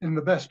in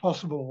the best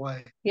possible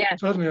way, Yeah.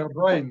 certainly our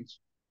brains.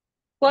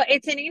 Well,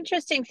 it's an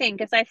interesting thing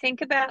because I think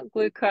about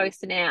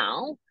glucose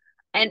now,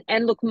 and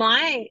look,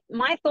 my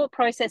thought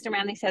process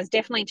around this has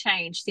definitely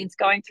changed since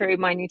going through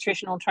my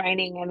nutritional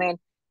training, and then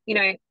you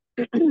know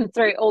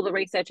through all the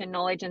research and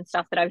knowledge and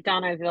stuff that I've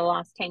done over the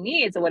last 10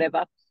 years or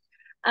whatever.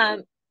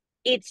 Um,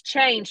 it's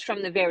changed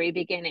from the very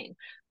beginning,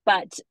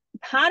 but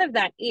part of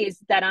that is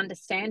that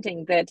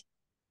understanding that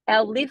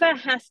our liver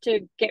has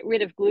to get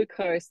rid of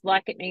glucose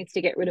like it needs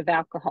to get rid of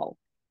alcohol.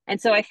 And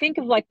so I think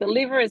of like the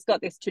liver has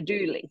got this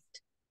to-do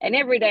list. And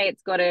every day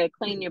it's got to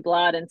clean your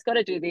blood and it's got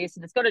to do this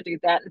and it's got to do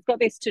that. And it's got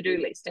this to-do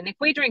list. And if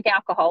we drink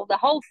alcohol,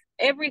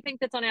 everything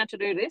that's on our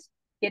to-do list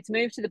gets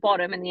moved to the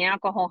bottom and the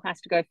alcohol has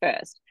to go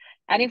first.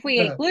 And if we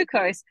eat Yeah,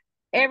 glucose,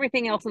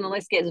 everything else on the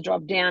list gets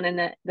dropped down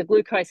and the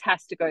glucose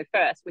has to go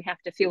first. We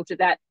have to filter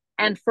that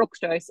and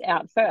fructose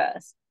out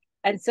first.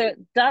 And so it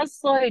does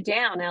slow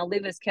down our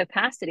liver's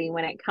capacity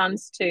when it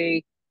comes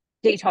to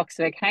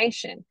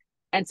detoxification.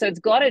 And so it's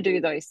got to do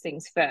those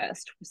things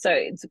first. So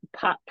it's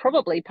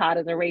probably part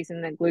of the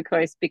reason that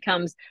glucose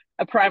becomes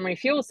a primary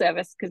fuel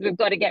service, because we've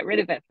got to get rid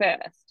of it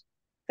first.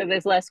 So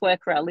there's less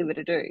work for our liver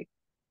to do.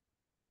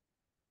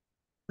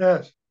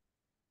 yes,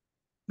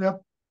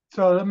 yep.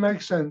 So that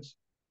makes sense.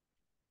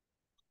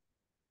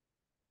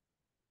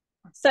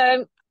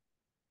 So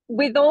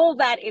with all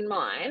that in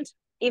mind,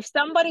 if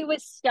somebody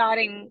was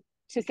starting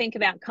to think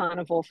about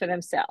carnivore for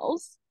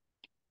themselves,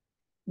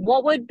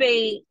 what would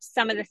be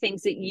some of the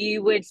things that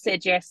you would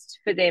suggest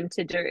for them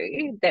to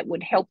do that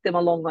would help them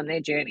along on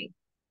their journey?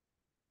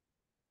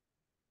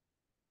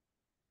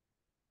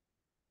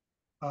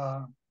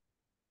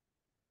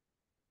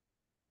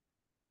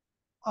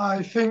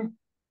 I think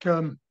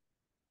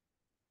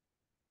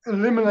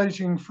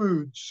eliminating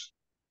foods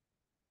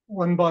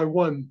one by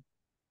one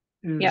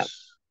Yep.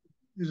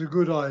 is a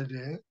good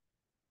idea.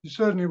 You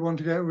certainly want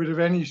to get rid of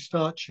any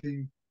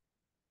starchy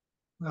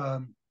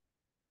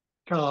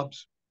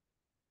carbs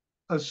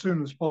as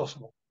soon as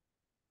possible,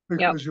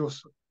 Yep. because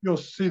you'll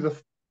see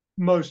the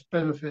most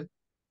benefit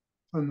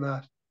from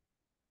that.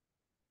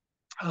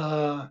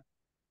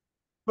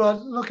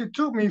 But look, it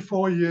took me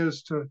 4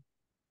 years to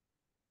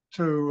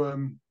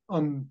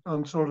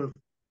on sort of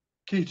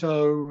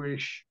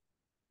keto-ish,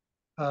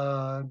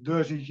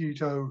 dirty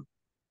keto, to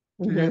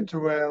Mm-hmm. get to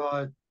where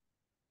I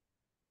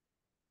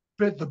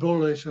bit the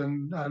bullet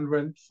and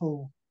went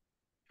full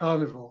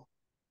carnivore.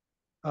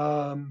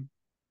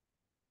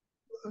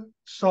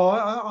 So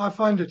I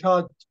find it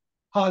hard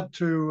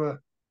to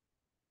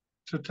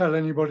tell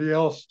anybody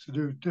else to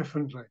do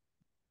differently.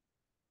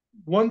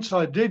 Once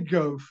I did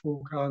go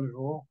full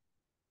carnivore,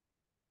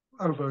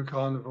 ovo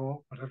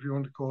carnivore, whatever you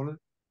want to call it,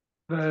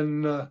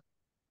 then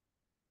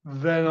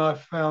I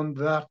found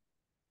that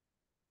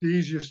the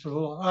easiest of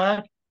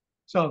all.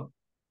 So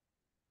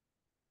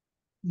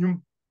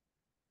you,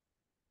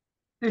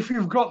 if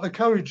you've got the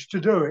courage to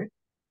do it,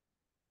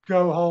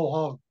 go whole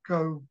hog,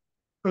 go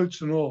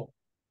boots and all.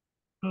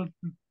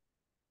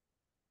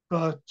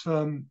 But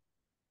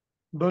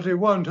it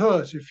won't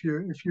hurt if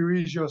you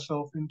ease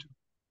yourself into it.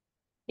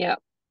 Yeah.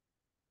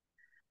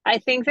 I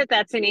think that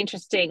that's an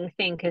interesting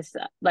thing because,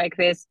 like,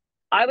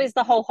 I was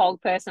the whole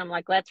hog person. I'm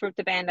like, let's rip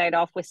the band-aid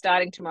off. We're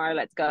starting tomorrow.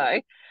 Let's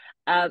go.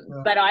 Yeah.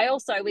 But I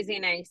also was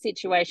in a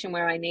situation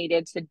where I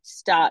needed to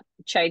start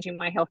changing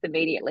my health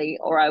immediately,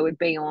 or I would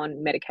be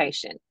on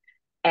medication.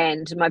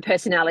 And my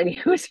personality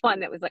was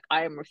one that was like,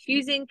 I am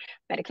refusing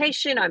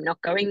medication. I'm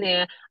not going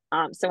there.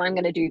 So I'm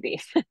going to do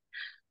this.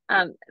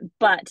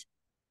 But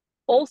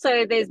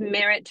also there's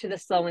merit to the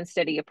slow and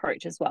steady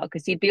approach as well,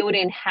 because you build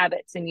in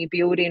habits and you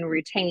build in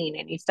routine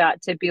and you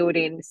start to build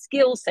in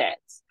skill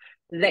sets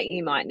that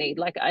you might need.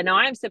 Like, I know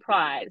I'm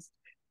surprised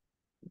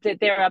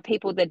that there are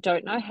people that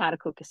don't know how to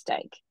cook a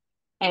steak.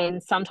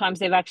 And sometimes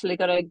they've actually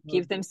got to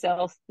give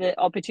themselves the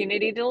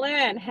opportunity to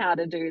learn how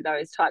to do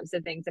those types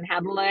of things and how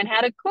to learn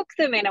how to cook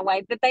them in a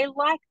way that they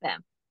like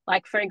them.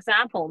 Like, for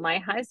example, my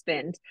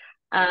husband,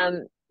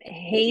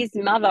 his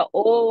mother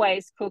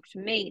always cooked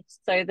meat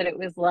so that it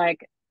was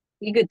like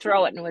you could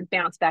throw it and it would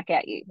bounce back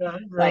at you. Yeah,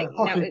 Like,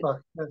 hockey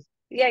puck. Yes.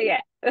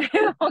 yeah.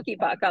 Hockey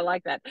puck. I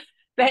like that.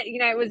 But,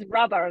 it was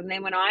rubber. And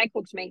then when I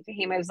cooked meat for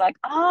him, it was like,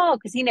 oh,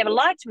 because he never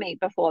liked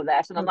meat before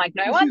that. And I'm like,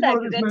 no This is wonder,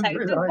 what because it's it meant to be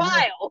tasted like.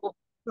 vile.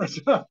 That's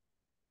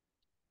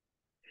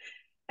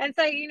And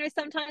so,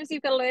 sometimes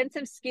you've got to learn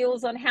some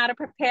skills on how to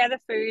prepare the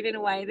food in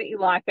a way that you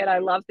like it. I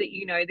love that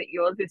that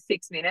yours is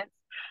 6 minutes.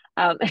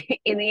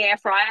 In the air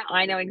fryer,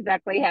 I know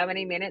exactly how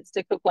many minutes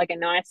to cook like a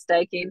nice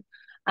steak in,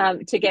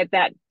 to get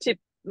that to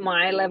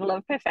my level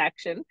of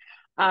perfection.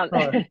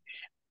 right.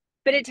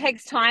 But it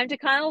takes time to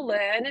kind of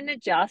learn and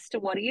adjust to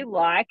what do you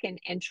like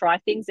and try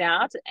things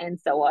out and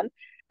so on.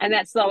 And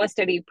that slower,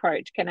 steady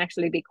approach can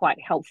actually be quite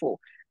helpful.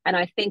 And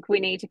I think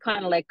we need to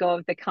kind of let go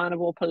of the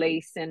carnivore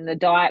police and the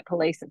diet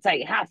police and say,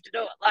 you have to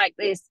do it like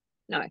this.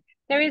 No,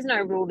 there is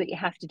no rule that you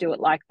have to do it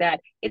like that.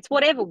 It's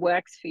whatever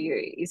works for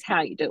you is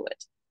how you do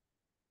it.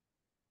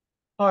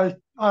 I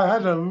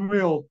had a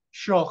real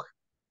shock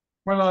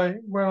when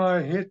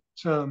I hit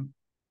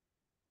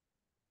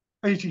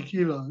 80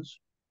 kilos,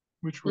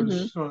 which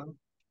Mm-hmm. was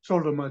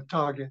sort of my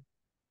target.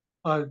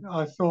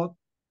 I thought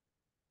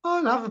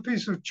I'll have a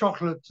piece of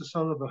chocolate to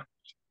celebrate.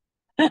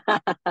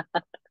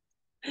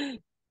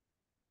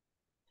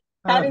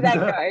 How did And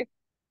that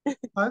go?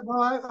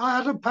 I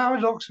had a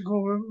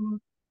paradoxical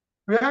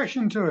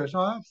reaction to it.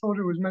 I thought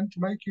it was meant to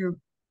make you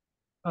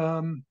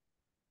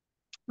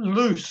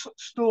loose,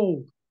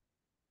 stalled,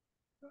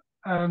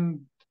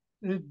 and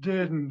it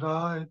didn't.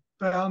 I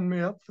bound me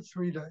up for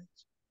 3 days.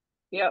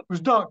 Yep. It was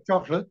dark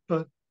chocolate,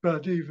 but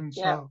even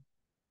Yep. so.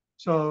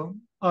 So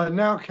I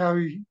now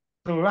carry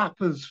the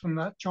wrappers from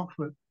that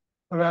chocolate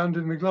around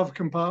in the glove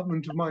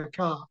compartment of my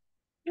car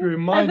to As a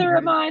remind me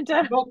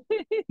reminder.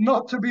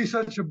 not to be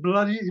such a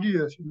bloody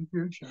idiot in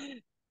future.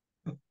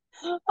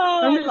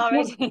 Oh, And I it's love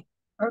not, it.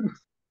 and,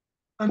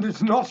 and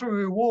it's not a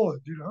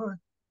reward,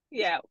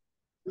 Yeah,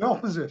 the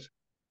opposite.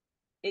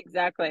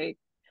 exactly.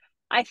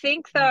 I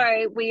think,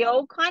 though, we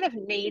all kind of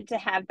need to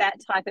have that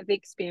type of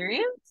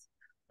experience.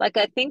 Like,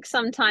 I think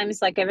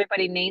sometimes, like,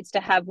 everybody needs to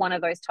have one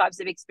of those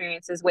types of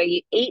experiences where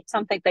you eat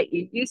something that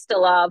you used to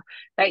love,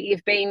 that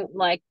you've been,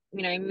 like,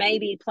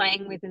 maybe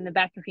playing with in the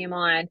back of your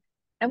mind.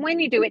 And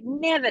when you do, it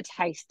never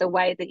tastes the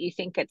way that you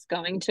think it's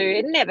going to.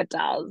 It never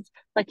does.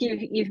 Like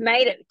you've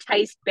made it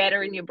taste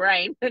better in your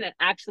brain than it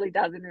actually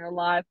does in real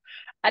life.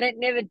 And it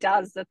never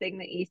does the thing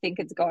that you think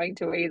it's going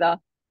to either.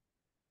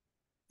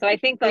 So I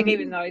think like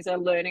even And those are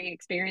learning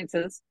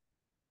experiences.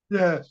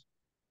 yes,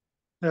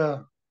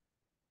 yeah.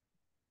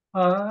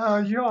 I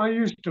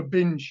used to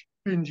binge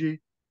eat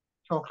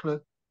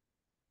chocolate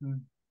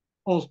and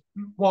all,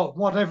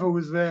 whatever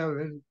was there,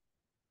 really.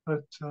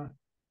 But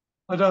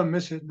I don't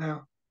miss it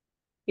now.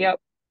 Yep.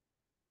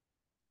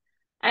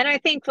 And I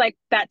think like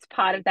that's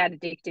part of that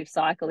addictive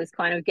cycle is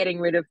kind of getting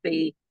rid of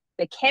the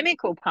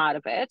chemical part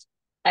of it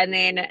and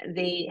then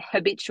the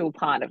habitual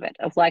part of it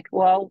of like,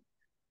 well,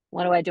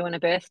 what do I do on a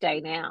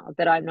birthday now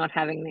that I'm not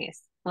having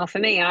this? Well, for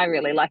me, I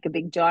really like a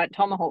big giant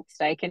tomahawk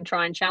steak and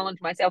try and challenge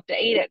myself to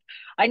eat it.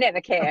 I never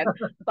can,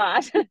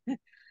 but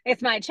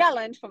it's my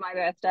challenge for my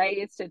birthday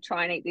is to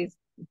try and eat this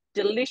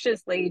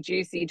deliciously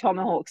juicy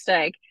tomahawk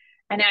steak.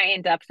 And I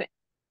end up,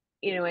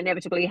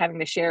 inevitably having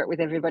to share it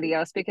with everybody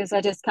else because I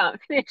just can't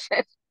finish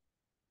it.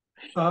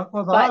 Well,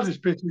 the But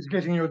hardest bit is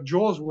getting your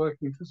jaws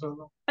working for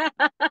so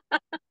long.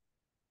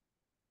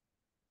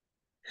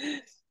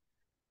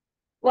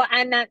 well,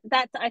 and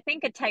that's I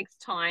think it takes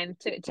time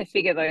to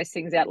figure those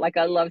things out. Like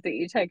I love that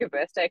you take a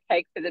birthday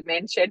cake for the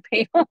men shed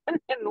people and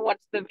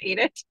watch them eat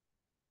it.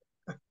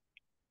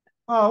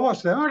 Oh,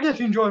 what's that? I get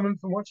enjoyment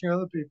from watching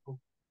other people.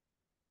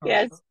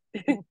 Yes.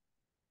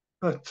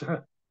 But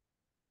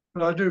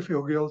but I do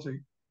feel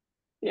guilty.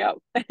 Yep.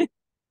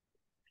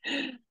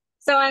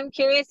 So I'm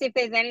curious if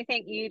there's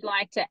anything you'd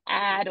like to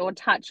add or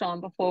touch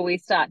on before we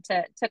start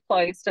to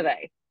close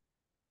today.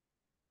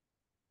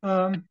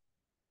 Um,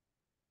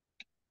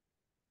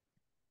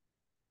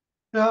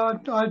 yeah,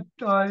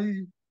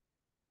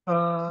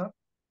 uh,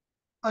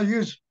 I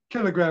use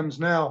kilograms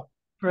now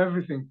for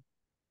everything,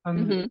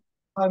 and Mm-hmm.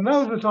 I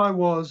know that I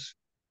was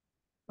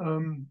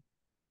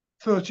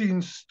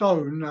 13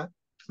 stone at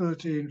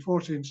 13,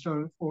 14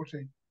 stone at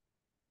 14,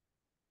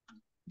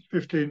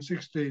 15,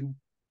 16,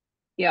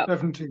 Yep.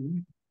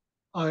 17.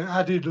 I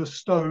added a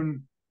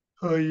stone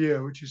per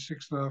year, which is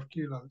 6.5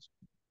 kilos,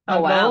 Oh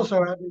and wow.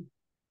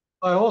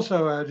 I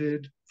also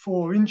added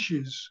 4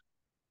 inches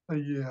a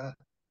year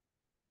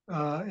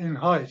in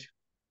height.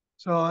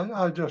 So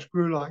I just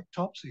grew like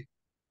Topsy.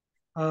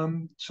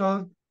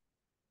 So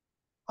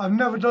I've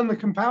never done the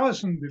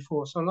comparison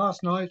before. So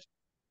last night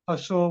I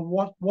saw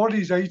what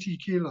is 80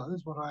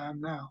 kilos, what I am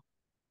now,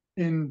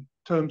 in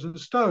terms of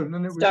stone,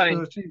 and it was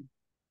Stone. 13.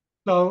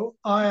 So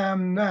I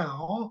am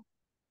now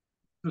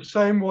the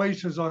same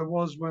weight as I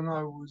was when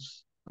I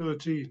was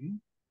 13,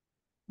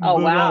 Oh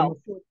but wow.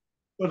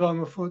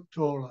 I'm a foot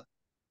taller.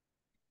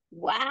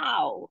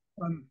 Wow.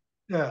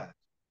 Yeah.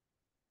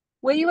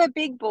 Were you a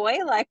big boy?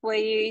 Like were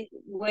you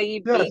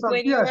Yes, big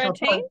when you were yes, a I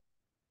teen?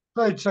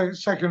 played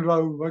second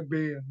row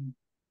rugby, and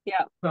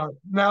Yeah.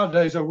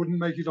 nowadays I wouldn't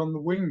make it on the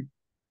wing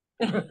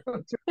too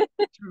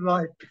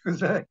light because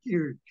they're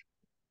huge.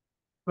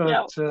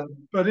 Yeah.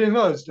 But in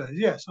those days,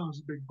 yes, I was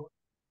a big boy.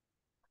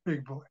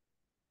 Big boy.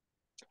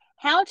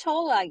 How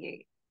tall are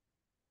you?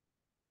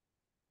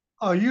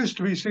 I used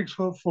to be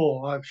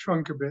 6'4". I've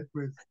shrunk a bit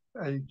with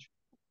age.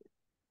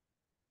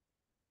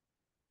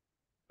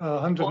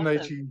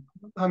 Awesome.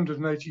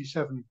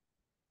 187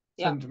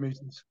 Yeah.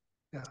 centimeters.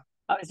 Yeah.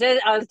 I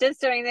was just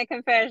doing the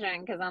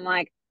conversion because I'm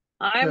like,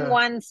 I'm Yeah.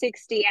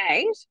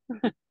 168.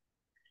 So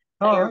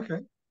Oh, you're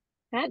okay.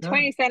 about Yeah.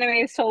 20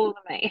 centimeters taller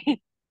than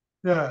me.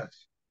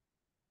 Yes.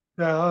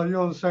 Yeah.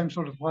 You're the same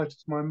sort of height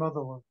as my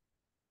mother was.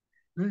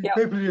 Yep.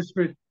 People used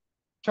to be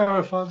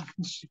terrified.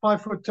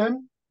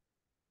 5'10".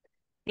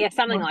 Yeah,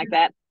 something Was like it?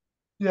 that.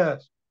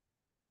 Yes.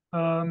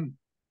 Um,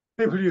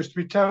 People used to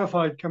be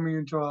terrified coming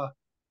into our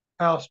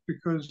house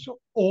because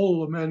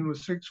all the men were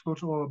 6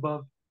 foot or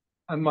above,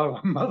 and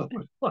my mother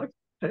was like,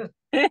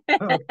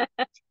 oh,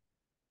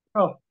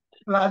 oh,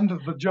 land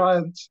of the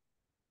giants,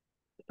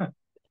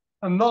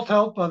 and not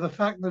helped by the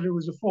fact that it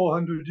was a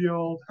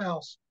 400-year-old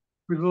house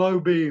with low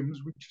beams,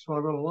 which is why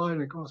I got a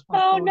line across my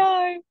Oh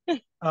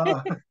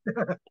forehead.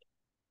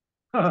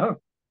 no.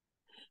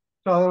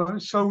 Uh,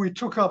 so we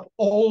took up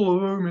all the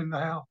room in the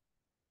house.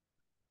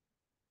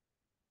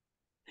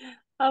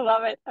 I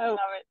love it. I love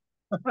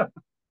it.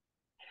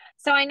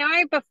 So I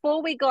know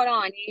before we got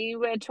on, you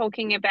were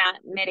talking about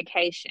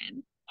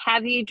medication.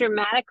 Have you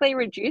dramatically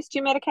reduced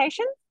your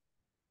medication?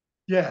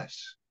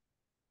 Yes,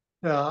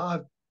 yeah.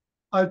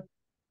 I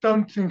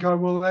don't think I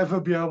will ever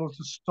be able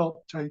to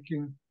stop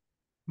taking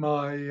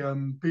my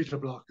beta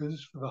blockers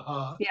for the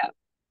heart Yeah.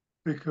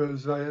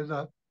 because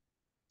I've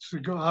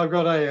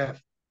got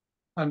AF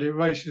and it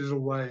races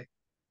away.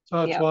 So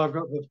that's Yep. why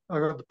I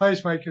got the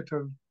pacemaker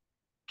to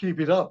keep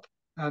it up,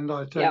 and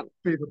I take Yep.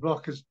 beta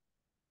blockers,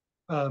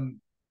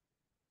 um,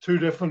 2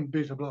 different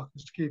beta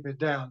blockers to keep it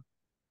down.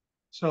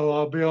 So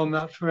I'll be on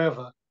that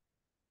forever.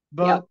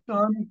 Yep. But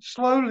I'm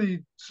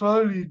slowly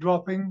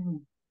dropped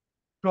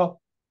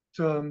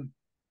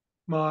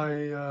my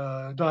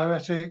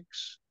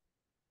diuretics,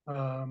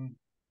 um,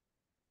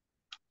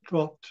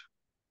 dropped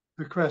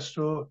the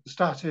Crestor, the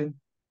statin,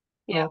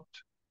 Yep.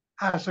 dropped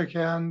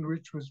Atican,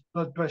 which was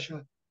blood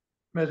pressure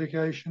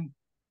medication,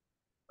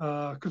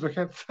 because I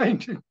kept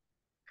fainting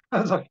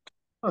as I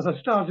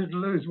started to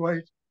lose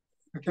weight.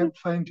 I kept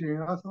fainting,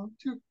 and I thought,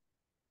 do you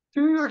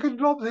think I could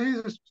drop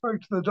these? I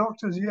spoke to the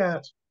doctors.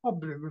 Yes,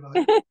 probably a good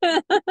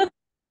idea.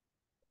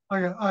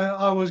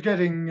 I was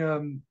getting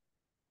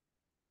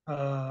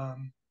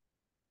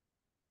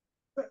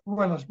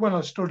when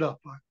I stood up,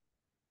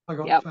 I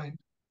got Yep. faint.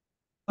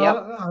 Yep.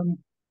 And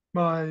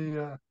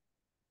my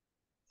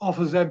off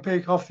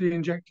Ozempic, off the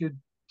injected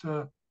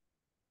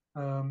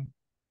um,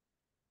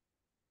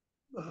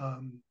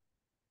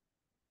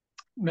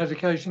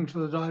 medication for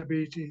the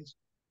diabetes,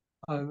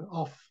 and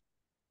off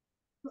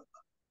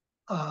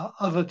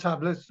other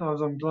tablets. I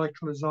was on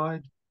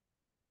gliclazide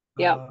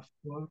Yep.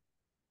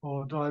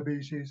 for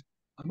diabetes.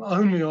 I'm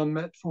only on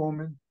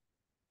metformin,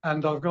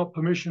 and I've got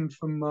permission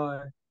from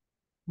my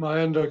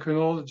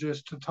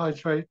endocrinologist to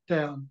titrate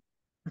down.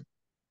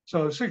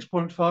 So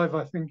 6.5,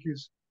 I think,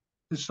 is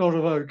sort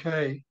of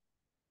okay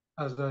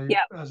as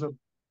Yep. a.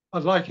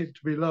 I'd like it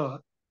to be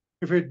lower.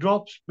 If it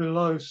drops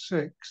below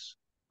 6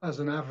 as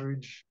an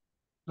average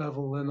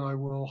level, then I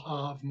will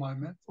halve my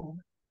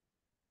metformin,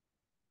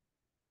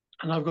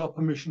 and I've got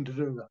permission to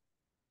do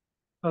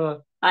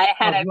that. I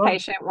had I've a loved,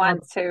 patient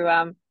once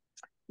who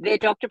their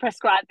doctor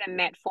prescribed them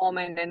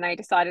metformin and they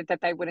decided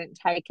that they wouldn't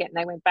take it, and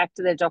they went back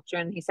to their doctor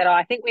and he said, "Oh,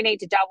 I think we need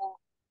to double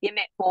your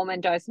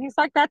metformin dose." And he's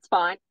like, "That's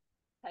fine."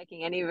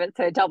 Taking any of it,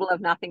 so double of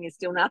nothing is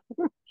still nothing.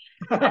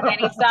 And then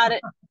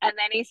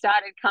he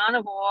started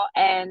carnivore,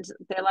 and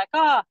they're like,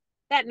 "Oh,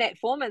 that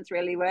metformin's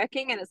really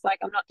working," and it's like,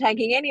 "I'm not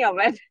taking any of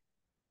it."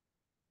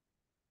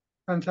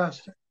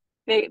 Fantastic.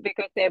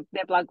 Because their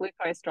blood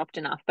glucose dropped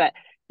enough. But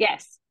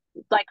yes,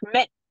 like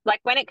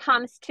when it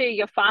comes to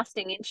your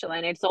fasting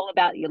insulin, it's all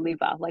about your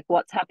liver, like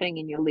what's happening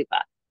in your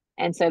liver.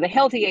 And so the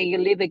healthier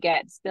your liver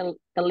gets, the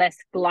less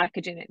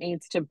glycogen it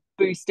needs to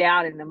boost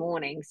out in the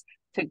mornings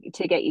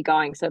to get you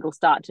going. So it'll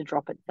start to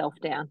drop itself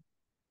down.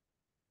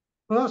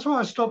 Well, that's why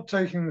I stopped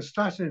taking the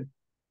statin,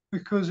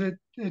 because it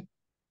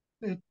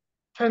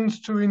tends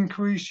to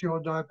increase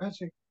your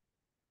diabetic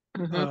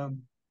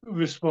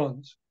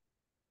response.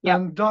 Yep.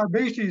 And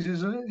diabetes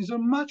is a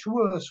much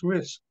worse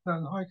risk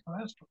than high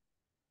cholesterol.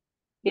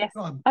 Yes,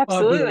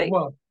 absolutely.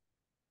 Well,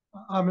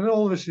 I mean,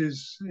 all this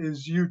is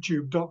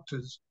YouTube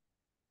doctors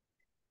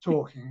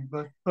talking,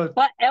 but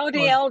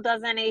LDL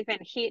doesn't even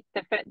hit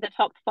the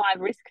top 5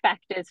 risk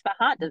factors for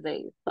heart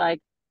disease. Like,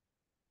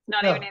 it's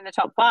not even in the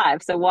top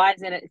 5. So why is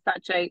there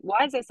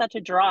such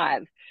a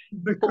drive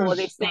for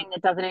this thing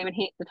that doesn't even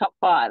hit the top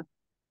 5?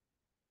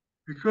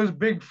 Because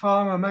big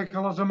pharma make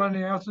a lot of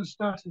money out of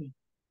statin.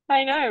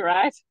 I know,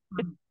 right?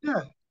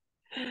 Yeah.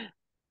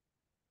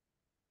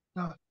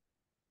 No.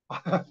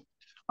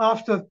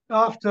 After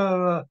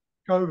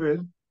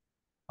COVID,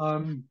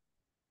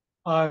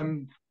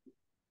 I'm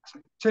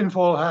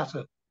tinfoil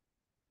hatter.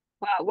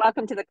 Wow,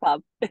 welcome to the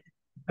club.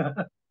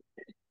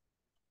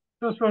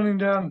 Just running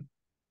down.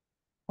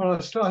 Well,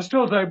 I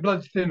still take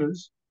blood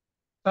thinners.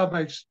 That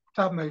makes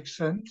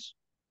sense.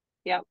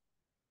 Yep.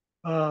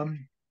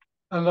 And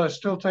I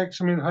still take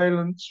some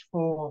inhalants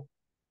for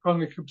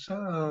chronic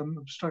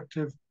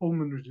obstructive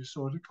pulmonary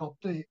disorder,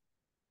 COPD.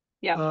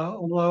 Yeah.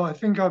 Although I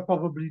think I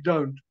probably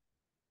don't,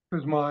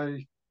 because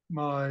my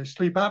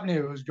sleep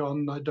apnea has gone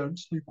and I don't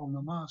sleep on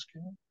the mask.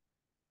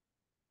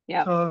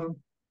 Yeah. So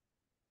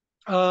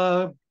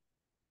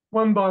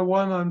one by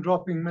one, I'm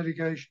dropping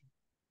medication.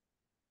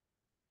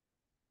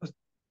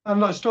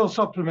 And I still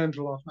supplement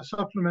a lot. I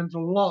supplement a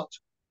lot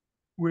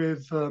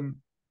with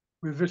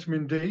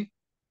vitamin D.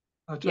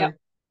 I take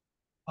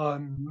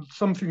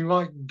something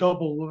like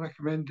double the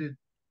recommended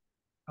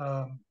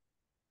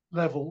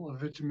level of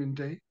vitamin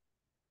D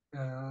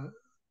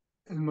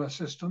in my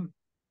system,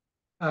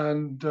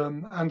 and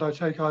I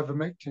take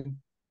ivermectin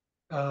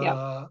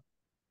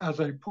as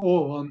a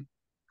pour one,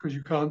 because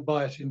you can't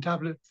buy it in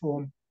tablet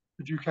form,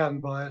 but you can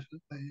buy it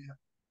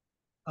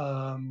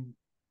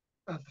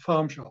at the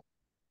farm shop.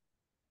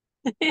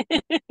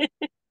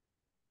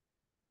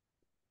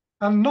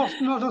 And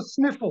not a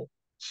sniffle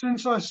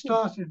since I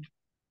started.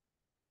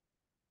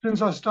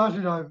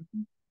 I've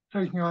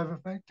taking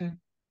ivermectin.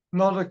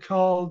 Not a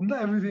cold.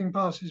 Everything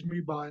passes me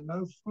by.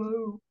 No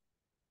flu,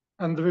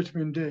 and the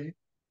vitamin D,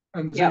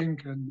 and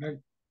zinc, and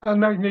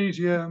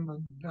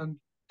magnesium, and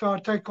so I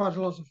take quite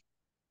a lot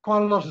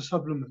of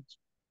supplements.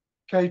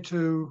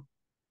 K2,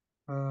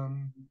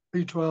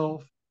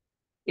 B12,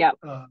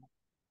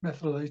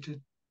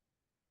 methylated.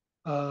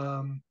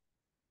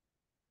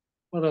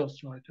 What else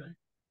do I take?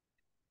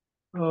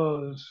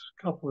 Oh, there's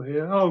a couple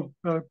here.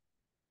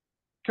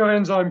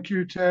 Coenzyme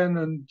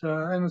Q10 and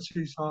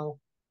N-acetyl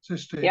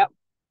cysteine. Yep.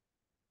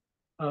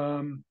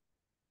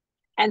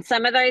 And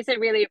some of those are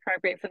really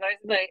appropriate for those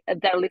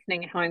that are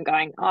listening at home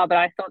going, "Oh, but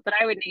I thought that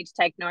I would need to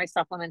take no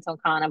supplements on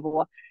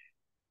carnivore."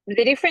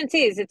 The difference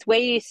is it's where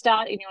you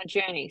start in your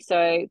journey.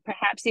 So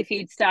perhaps if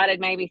you'd started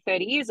maybe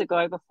 30 years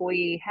ago, before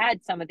you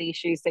had some of the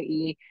issues that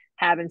you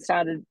have and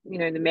started, the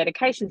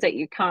medications that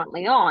you're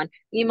currently on,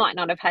 you might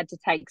not have had to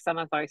take some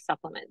of those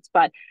supplements.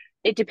 But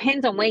it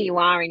depends on where you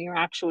are in your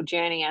actual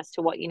journey as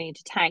to what you need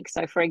to take.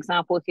 So, for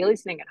example, if you're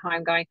listening at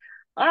home going,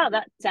 oh,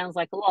 that sounds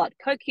like a lot,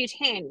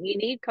 CoQ10, you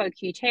need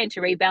CoQ10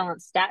 to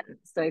rebalance statins.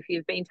 So if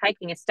you've been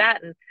taking a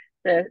statin,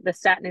 the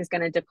statin is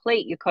going to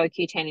deplete your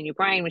CoQ10 in your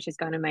brain, which is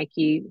going to make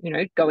you,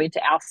 go into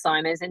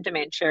Alzheimer's and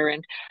dementia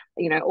and,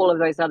 all of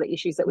those other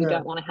issues that we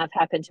don't want to have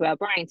happen to our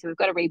brain. So we've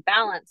got to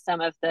rebalance some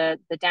of the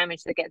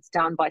damage that gets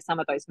done by some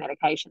of those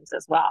medications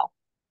as well.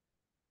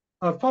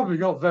 I've probably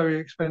got very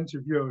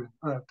expensive urine.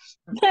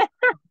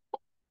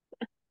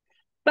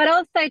 But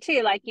also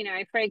too, like,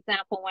 for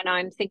example, when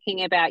I'm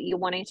thinking about you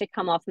wanting to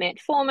come off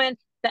metformin,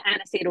 the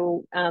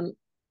anacetyl,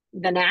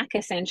 the NAC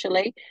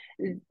essentially,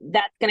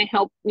 that's going to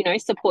help,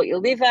 support your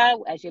liver.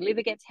 As your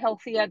liver gets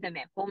healthier, the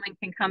metformin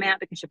can come out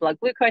because your blood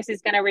glucose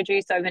is going to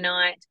reduce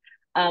overnight,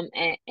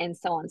 and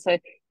so on. So,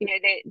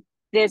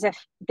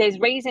 there's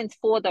reasons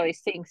for those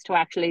things to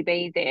actually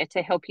be there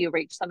to help you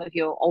reach some of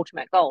your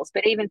ultimate goals.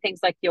 But even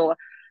things like your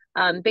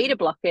beta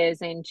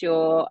blockers and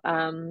your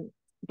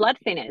blood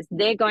thinners,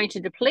 they're going to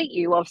deplete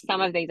you of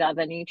some of these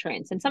other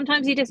nutrients. And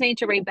sometimes you just need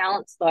to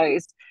rebalance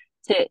those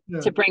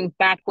to bring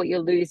back what you're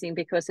losing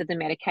because of the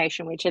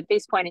medication, which at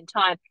this point in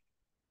time,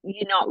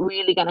 you're not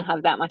really going to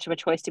have that much of a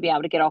choice to be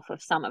able to get off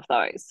of some of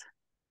those.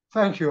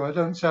 Thank you. I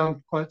don't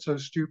sound quite so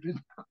stupid.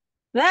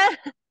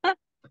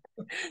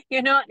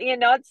 You're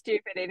not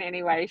stupid in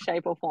any way,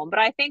 shape, or form. But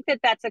I think that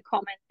that's a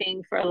common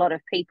thing for a lot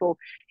of people,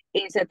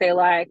 is that they're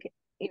like,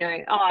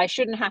 I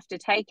shouldn't have to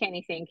take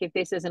anything if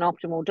this is an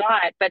optimal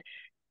diet. But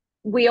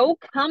we all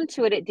come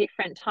to it at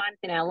different times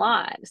in our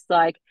lives.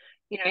 Like,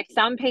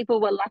 some people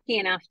were lucky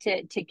enough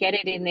to get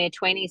it in their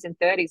 20s and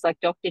 30s, like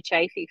Dr.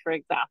 Chafee, for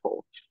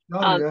example.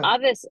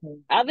 Others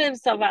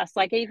of us,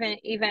 like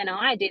even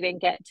I didn't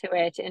get to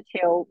it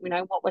until,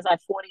 what was I,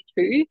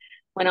 42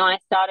 when I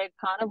started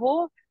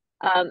Carnivore.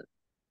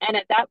 And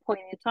at that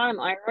point in time,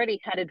 I already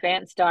had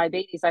advanced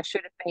diabetes. My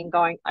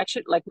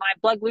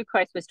blood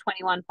glucose was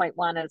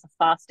 21.1 as a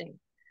fasting.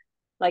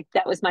 Like,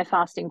 that was my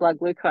fasting blood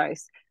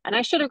glucose. And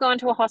I should have gone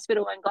to a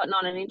hospital and gotten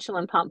on an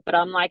insulin pump, but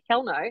I'm like,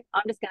 hell no,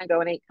 I'm just going to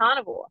go and eat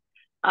carnivore.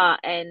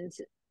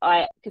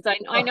 Because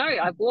I know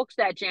I've walked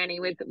that journey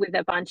with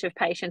a bunch of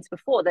patients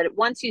before, that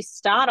once you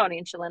start on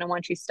insulin and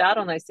once you start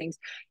on those things,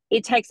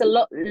 it takes a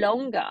lot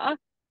longer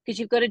because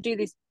you've got to do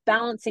this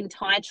balancing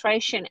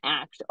titration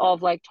act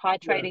of like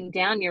titrating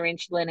down your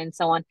insulin and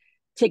so on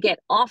to get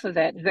off of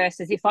it,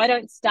 versus if I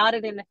don't start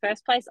it in the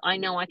first place, I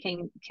know I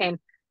can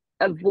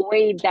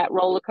avoid that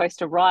roller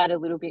coaster ride a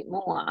little bit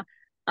more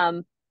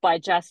by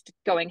just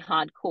going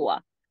hardcore.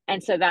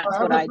 And so that's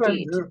what I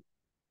did.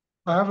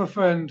 I have a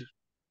friend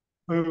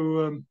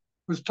who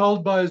was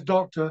told by his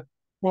doctor,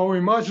 well, we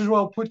might as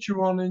well put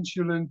you on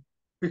insulin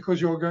because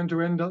you're going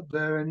to end up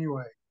there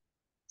anyway.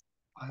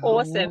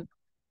 Awesome.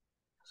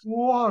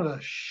 What a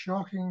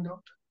shocking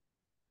doctor.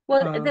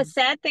 Well, the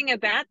sad thing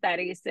about that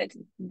is that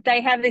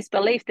they have this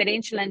belief that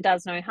insulin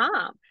does no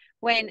harm,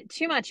 when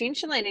too much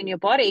insulin in your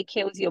body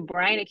kills your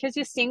brain, it kills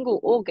your single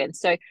organs.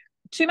 So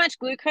too much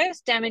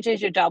glucose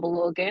damages your double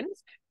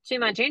organs, too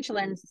much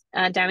insulin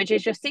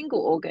damages your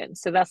single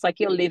organs. So that's like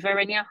your liver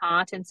and your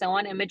heart and so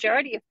on. And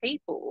majority of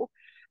people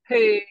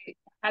who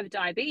have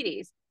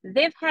diabetes,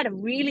 they've had a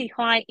really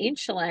high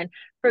insulin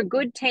for a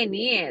good 10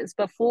 years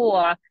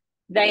before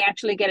they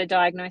actually get a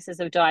diagnosis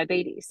of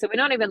diabetes. So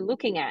we're not even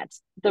looking at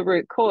the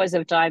root cause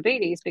of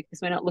diabetes because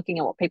we're not looking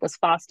at what people's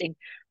fasting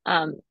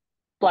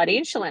blood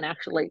insulin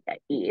actually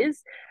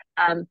is.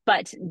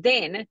 But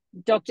then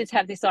doctors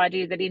have this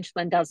idea that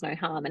insulin does no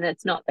harm, and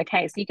it's not the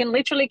case. You can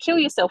literally kill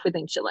yourself with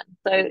insulin.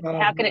 So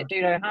how can it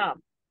do no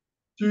harm?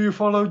 Do you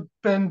follow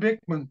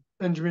Benjamin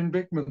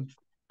Bickman?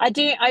 I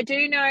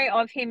do know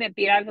of him a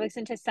bit. I've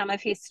listened to some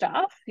of his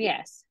stuff.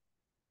 Yes.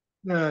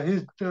 Yeah,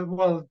 he's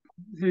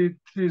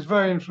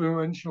very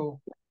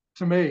influential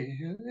to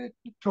me,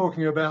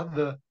 talking about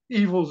the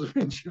evils of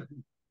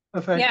insulin,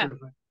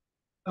 effectively.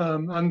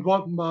 And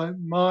what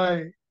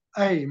my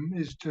aim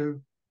is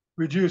to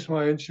reduce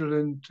my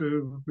insulin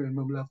to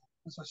minimum level,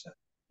 as I said.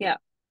 Yeah.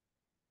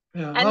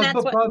 Yeah. And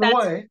but by the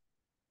way,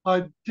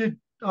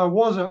 I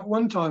was at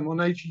one time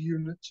on 80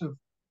 units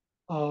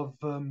of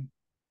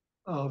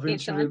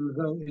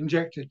insulin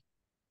injected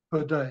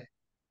per day.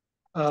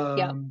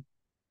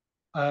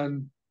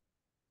 And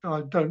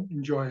I don't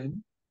enjoy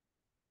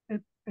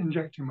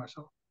injecting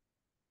myself.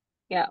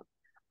 Yeah.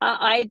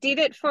 I did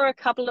it for a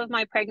couple of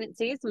my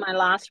pregnancies, my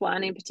last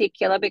one in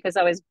particular, because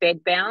I was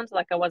bedbound.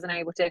 Like, I wasn't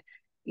able to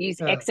use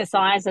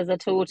exercise as a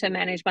tool to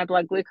manage my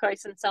blood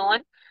glucose and so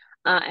on.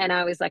 And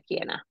I was like,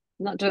 yeah, nah,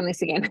 not doing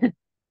this again.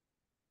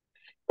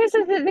 This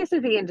is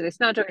the end of this,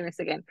 not doing this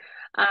again.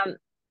 But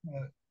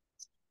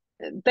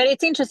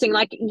it's interesting,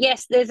 like,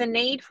 yes, there's a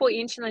need for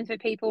insulin for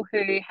people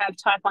who have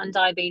type 1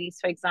 diabetes,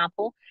 for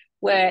example,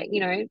 where,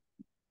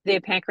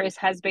 their pancreas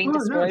has been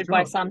destroyed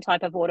by some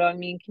type of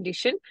autoimmune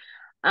condition.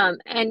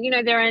 And,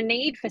 there are a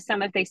need for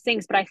some of these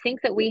things, but I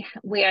think that we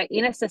are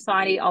in a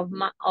society of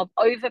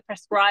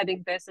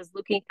over-prescribing versus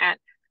looking at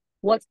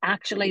what's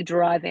actually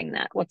driving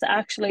that, what's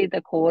actually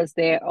the cause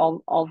there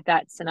of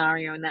that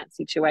scenario and that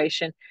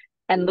situation.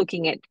 and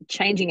looking at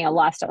changing our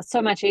lifestyle. It's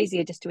so much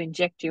easier just to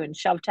inject you and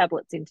shove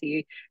tablets into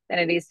you than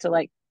it is to,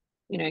 like,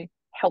 you know,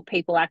 help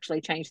people actually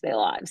change their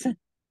lives.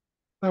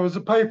 There was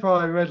a paper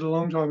I read a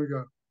long time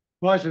ago,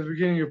 right at the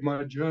beginning of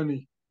my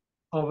journey,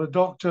 of a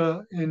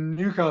doctor in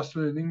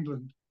Newcastle in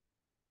England,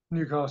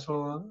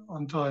 Newcastle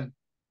on Tyne,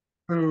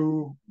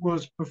 who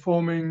was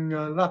performing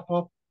uh,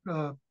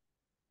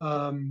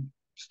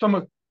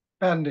 stomach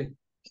banding,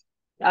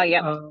 Oh,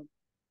 yeah.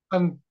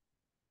 and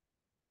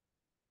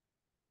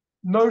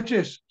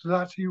noticed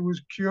that he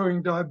was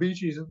curing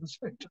diabetes at the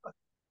same time.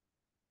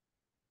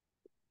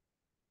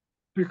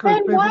 Because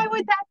And people, why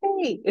would that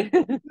be?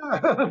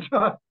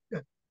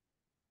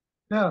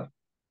 yeah,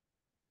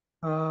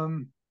 yeah.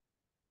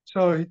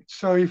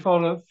 So he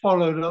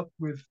followed up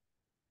with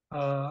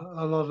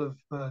a lot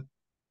of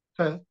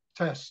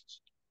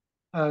tests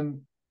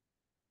and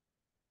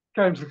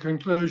came to the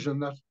conclusion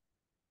that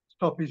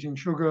stop eating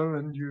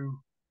sugar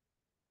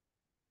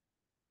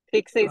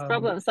Fix these um,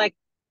 problems. Like,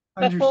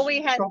 and you before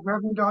we had, stop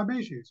having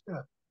diabetes.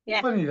 Yeah,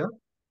 yeah. funny, yeah.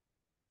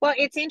 Well,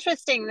 it's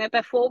interesting that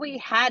before we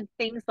had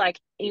things like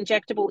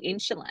injectable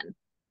insulin,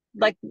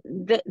 like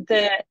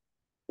the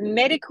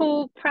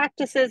medical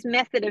practices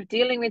method of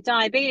dealing with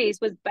diabetes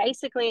was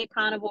basically a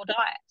carnivore diet.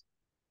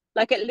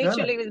 Like, it Yeah,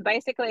 literally was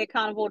basically a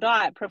carnivore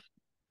diet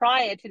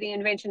prior to the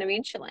invention of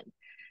insulin.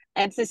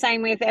 And it's the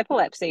same with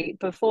epilepsy.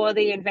 Before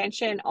the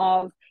invention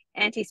of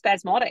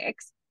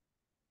antispasmodics,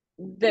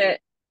 the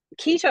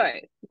keto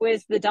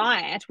was the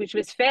diet, which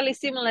was fairly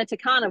similar to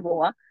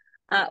carnivore,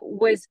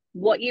 was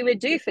what you would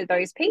do for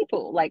those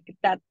people. Like,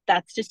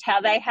 that's just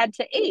how they had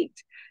to eat.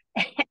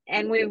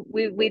 And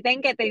we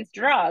then get these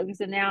drugs,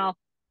 and now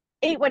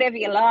eat whatever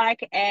you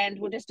like, and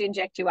we'll just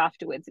inject you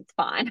afterwards. It's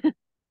fine.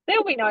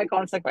 There'll be no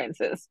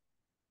consequences.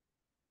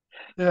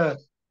 yeah,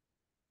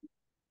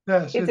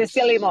 yes. It's a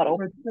silly model.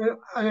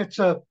 It's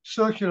a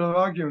circular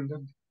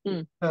argument.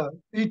 Mm.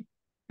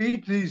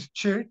 Eat these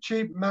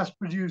cheap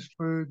mass-produced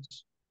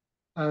foods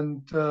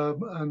and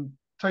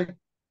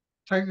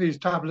take these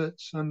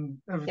tablets and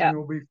Yeah, everything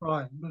will be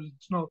fine. But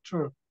it's not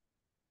true.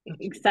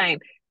 same.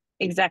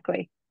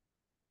 Exactly.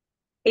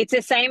 It's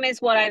the same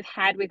as what I've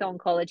had with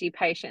oncology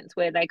patients,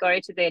 where they go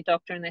to their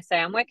doctor and they say,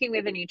 I'm working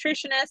with a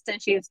nutritionist and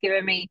she's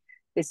given me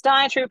this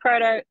dietary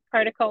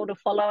protocol to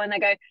follow. And they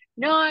go,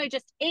 no,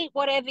 just eat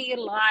whatever you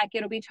like.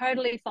 It'll be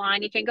totally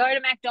fine. You can go to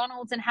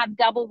McDonald's and have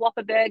double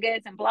Whopper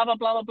burgers and blah, blah,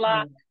 blah,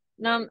 blah,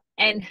 blah.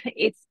 And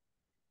it's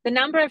the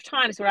number of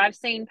times where I've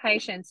seen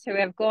patients who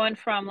have gone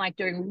from, like,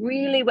 doing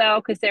really well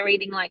because they're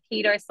eating like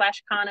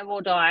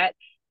keto/carnivore diet.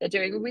 They're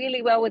doing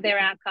really well with their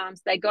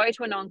outcomes. They go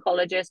to an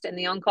oncologist and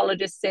the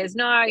oncologist says,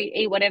 no, you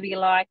eat whatever you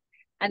like.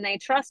 And they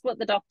trust what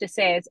the doctor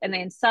says. And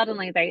then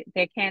suddenly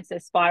their cancer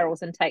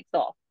spirals and takes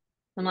off.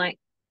 I'm like,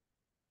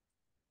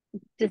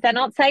 does that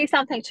not say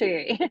something to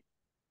you?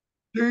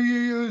 Do you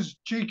use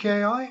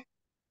GKI?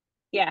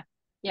 Yeah.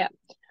 Yeah.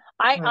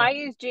 I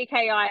use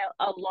GKI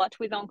a lot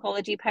with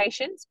oncology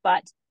patients,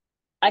 but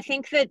I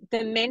think that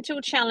the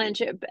mental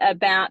challenge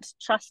about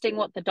trusting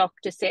what the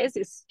doctor says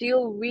is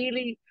still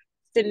really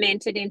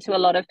cemented into a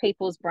lot of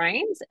people's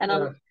brains. And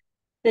Yeah.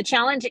 the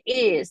challenge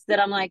is that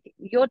I'm like,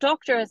 your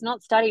doctor has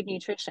not studied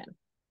nutrition.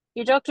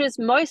 Your doctor is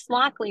most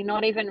likely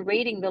not even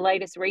reading the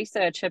latest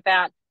research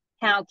about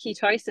how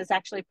ketosis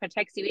actually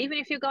protects you. Even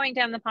if you're going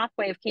down the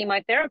pathway of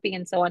chemotherapy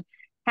and so on,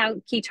 how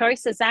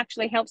ketosis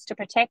actually helps to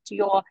protect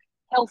your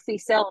healthy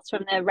cells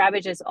from the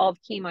ravages of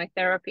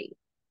chemotherapy.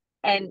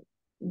 And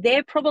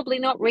they're probably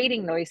not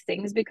reading those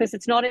things because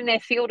it's not in their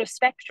field of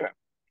spectrum.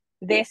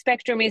 Their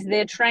spectrum is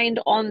they're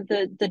trained on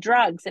the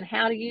drugs and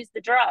how to use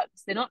the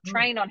drugs. They're not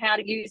trained on how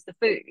to use the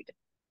food.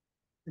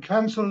 The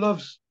cancer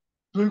loves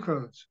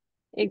glucose.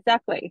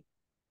 Exactly.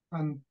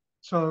 And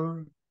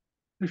so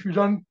if you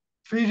don't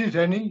feed it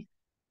any,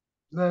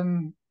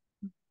 then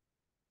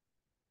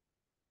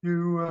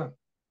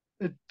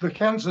the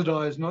cancer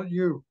dies, not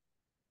you.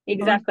 And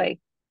Exactly.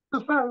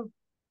 the fact,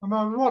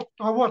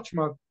 I watch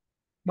my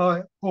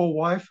poor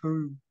wife,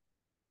 who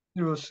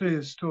you will see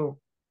is still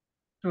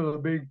a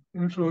big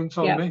influence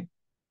on Yeah.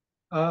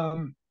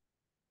 me,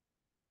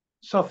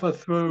 suffer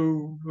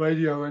through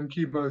radio and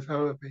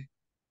chemotherapy.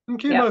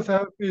 And Yeah.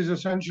 chemotherapy is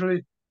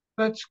essentially,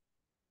 let's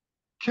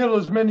kill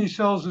as many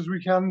cells as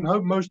we can and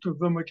hope most of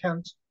them are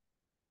cancer.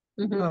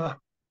 Mm-hmm. Uh,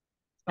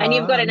 And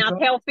you've got and enough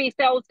healthy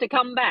cells to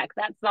come back.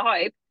 That's the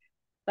hope.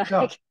 yeah,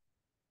 Like,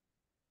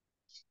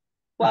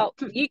 well,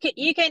 you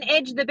can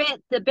edge the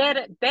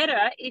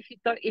better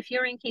if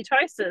you're in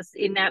ketosis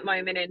in that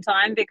moment in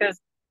time, because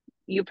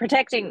you're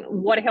protecting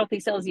what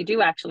healthy cells you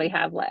do actually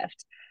have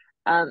left.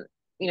 Um,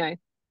 you know,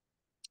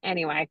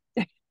 anyway,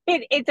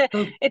 it's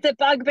a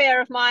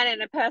bugbear of mine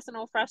and a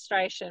personal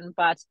frustration,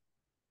 but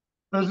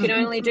you can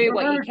only do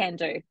what you can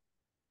do.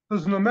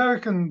 there's an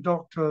American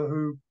doctor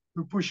who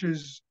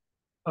pushes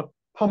a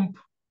pump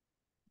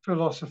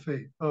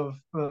philosophy of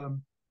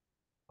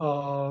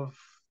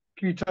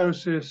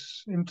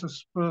ketosis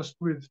interspersed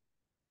with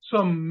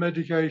some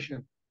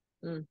medication,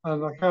 and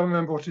I can't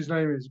remember what his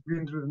name is. It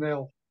begins with an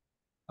L.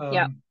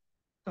 Yeah.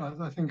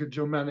 I think a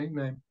Germanic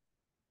name.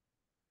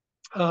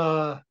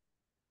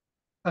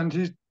 and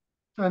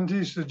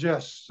he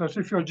suggests that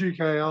if your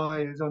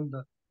GKI is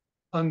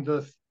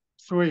under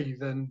 3,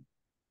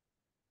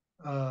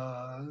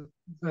 uh,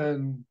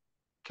 then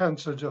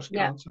cancer just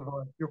Yeah. can't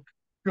survive.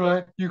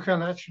 You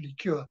can actually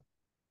cure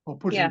or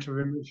put Yeah. into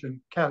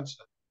remission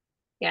cancer.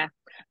 Yeah.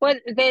 Well,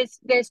 there's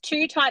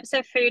two types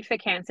of food for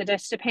cancer,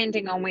 just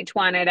depending on which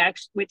one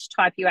which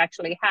type you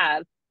actually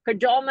have.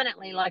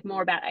 Predominantly, like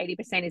more about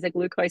 80% is a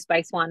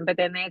glucose-based one, but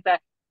then there's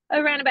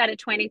around about a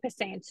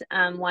 20%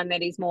 one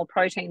that is more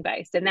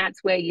protein-based, and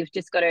that's where you've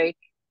just got to.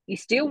 You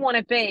still want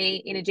to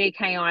be in a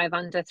GKI of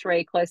under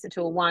 3, closer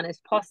to a 1 as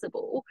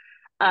possible,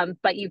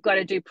 but you've got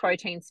to do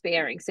protein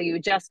sparing. So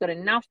you've just got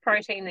enough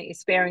protein that you're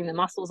sparing the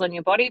muscles on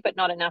your body, but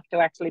not enough to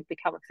actually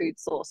become a food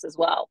source as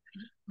well.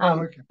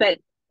 Okay.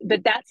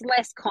 But that's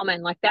less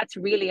common. Like that's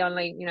really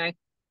only,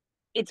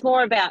 it's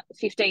more about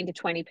 15 to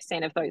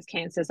 20% of those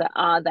cancers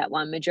are that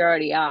one.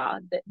 Majority are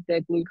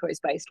the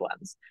glucose-based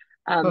ones.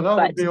 So that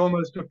But would be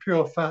almost a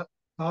pure fat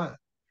diet.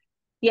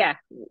 yeah,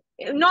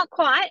 not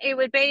quite. It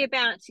would be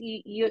about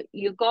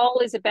your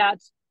goal is about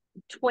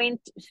 20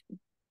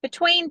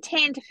 between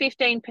 10 to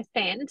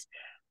 15%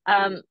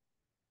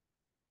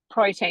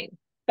 protein.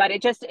 But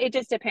it just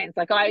depends.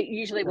 Like I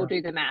usually will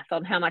do the math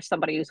on how much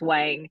somebody who's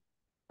weighing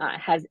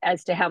has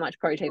as to how much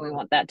protein we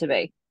want that to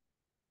be.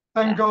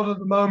 Thank God at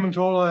the moment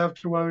all I have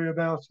to worry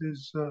about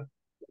is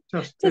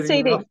just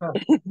getting enough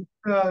eating.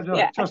 fat.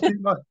 Just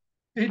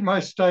eat my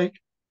steak,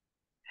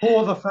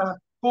 pour the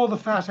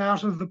fat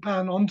out of the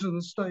pan onto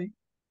the steak,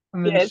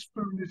 and then Yes.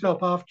 spoon it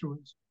up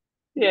afterwards.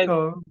 Yes.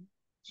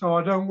 So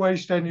I don't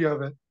waste any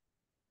of it.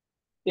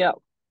 Yeah.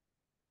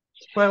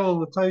 Where all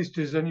the taste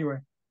is anyway.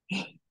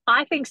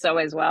 I think so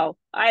as well.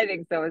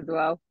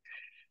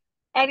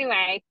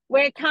 Anyway,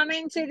 we're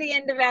coming to the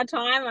end of our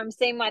time. I'm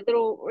seeing my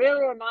little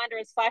reminder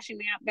is flashing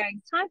me up going,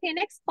 it's time for your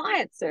next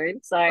client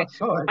soon. So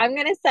I'm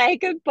going to say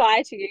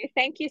goodbye to you.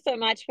 Thank you so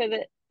much for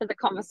the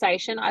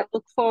conversation. I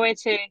look forward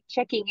to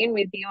checking in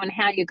with you on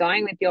how you're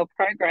going with your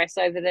progress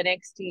over the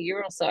next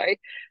year or so,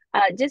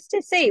 just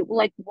to see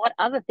like what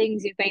other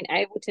things you've been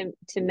able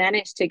to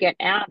manage to get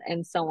out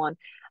and so on.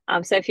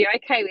 So if you're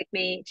okay with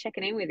me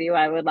checking in with you,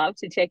 I would love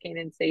to check in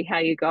and see how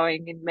you're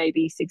going in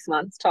maybe 6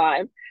 months'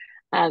 time.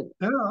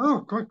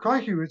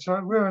 Crikey,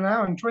 we're an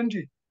hour and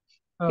 20.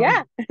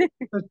 Yeah.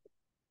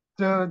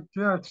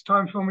 It's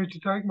time for me to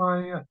take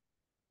my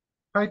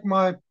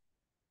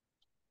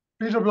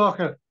beta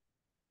blocker.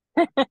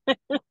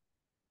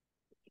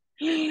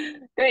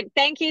 Good.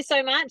 Thank you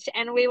so much.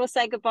 And we will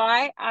say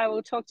goodbye. I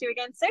will talk to you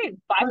again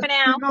soon. Bye for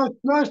now.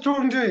 Nice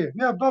talking to you.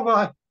 Yeah,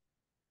 bye-bye.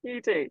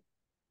 You too.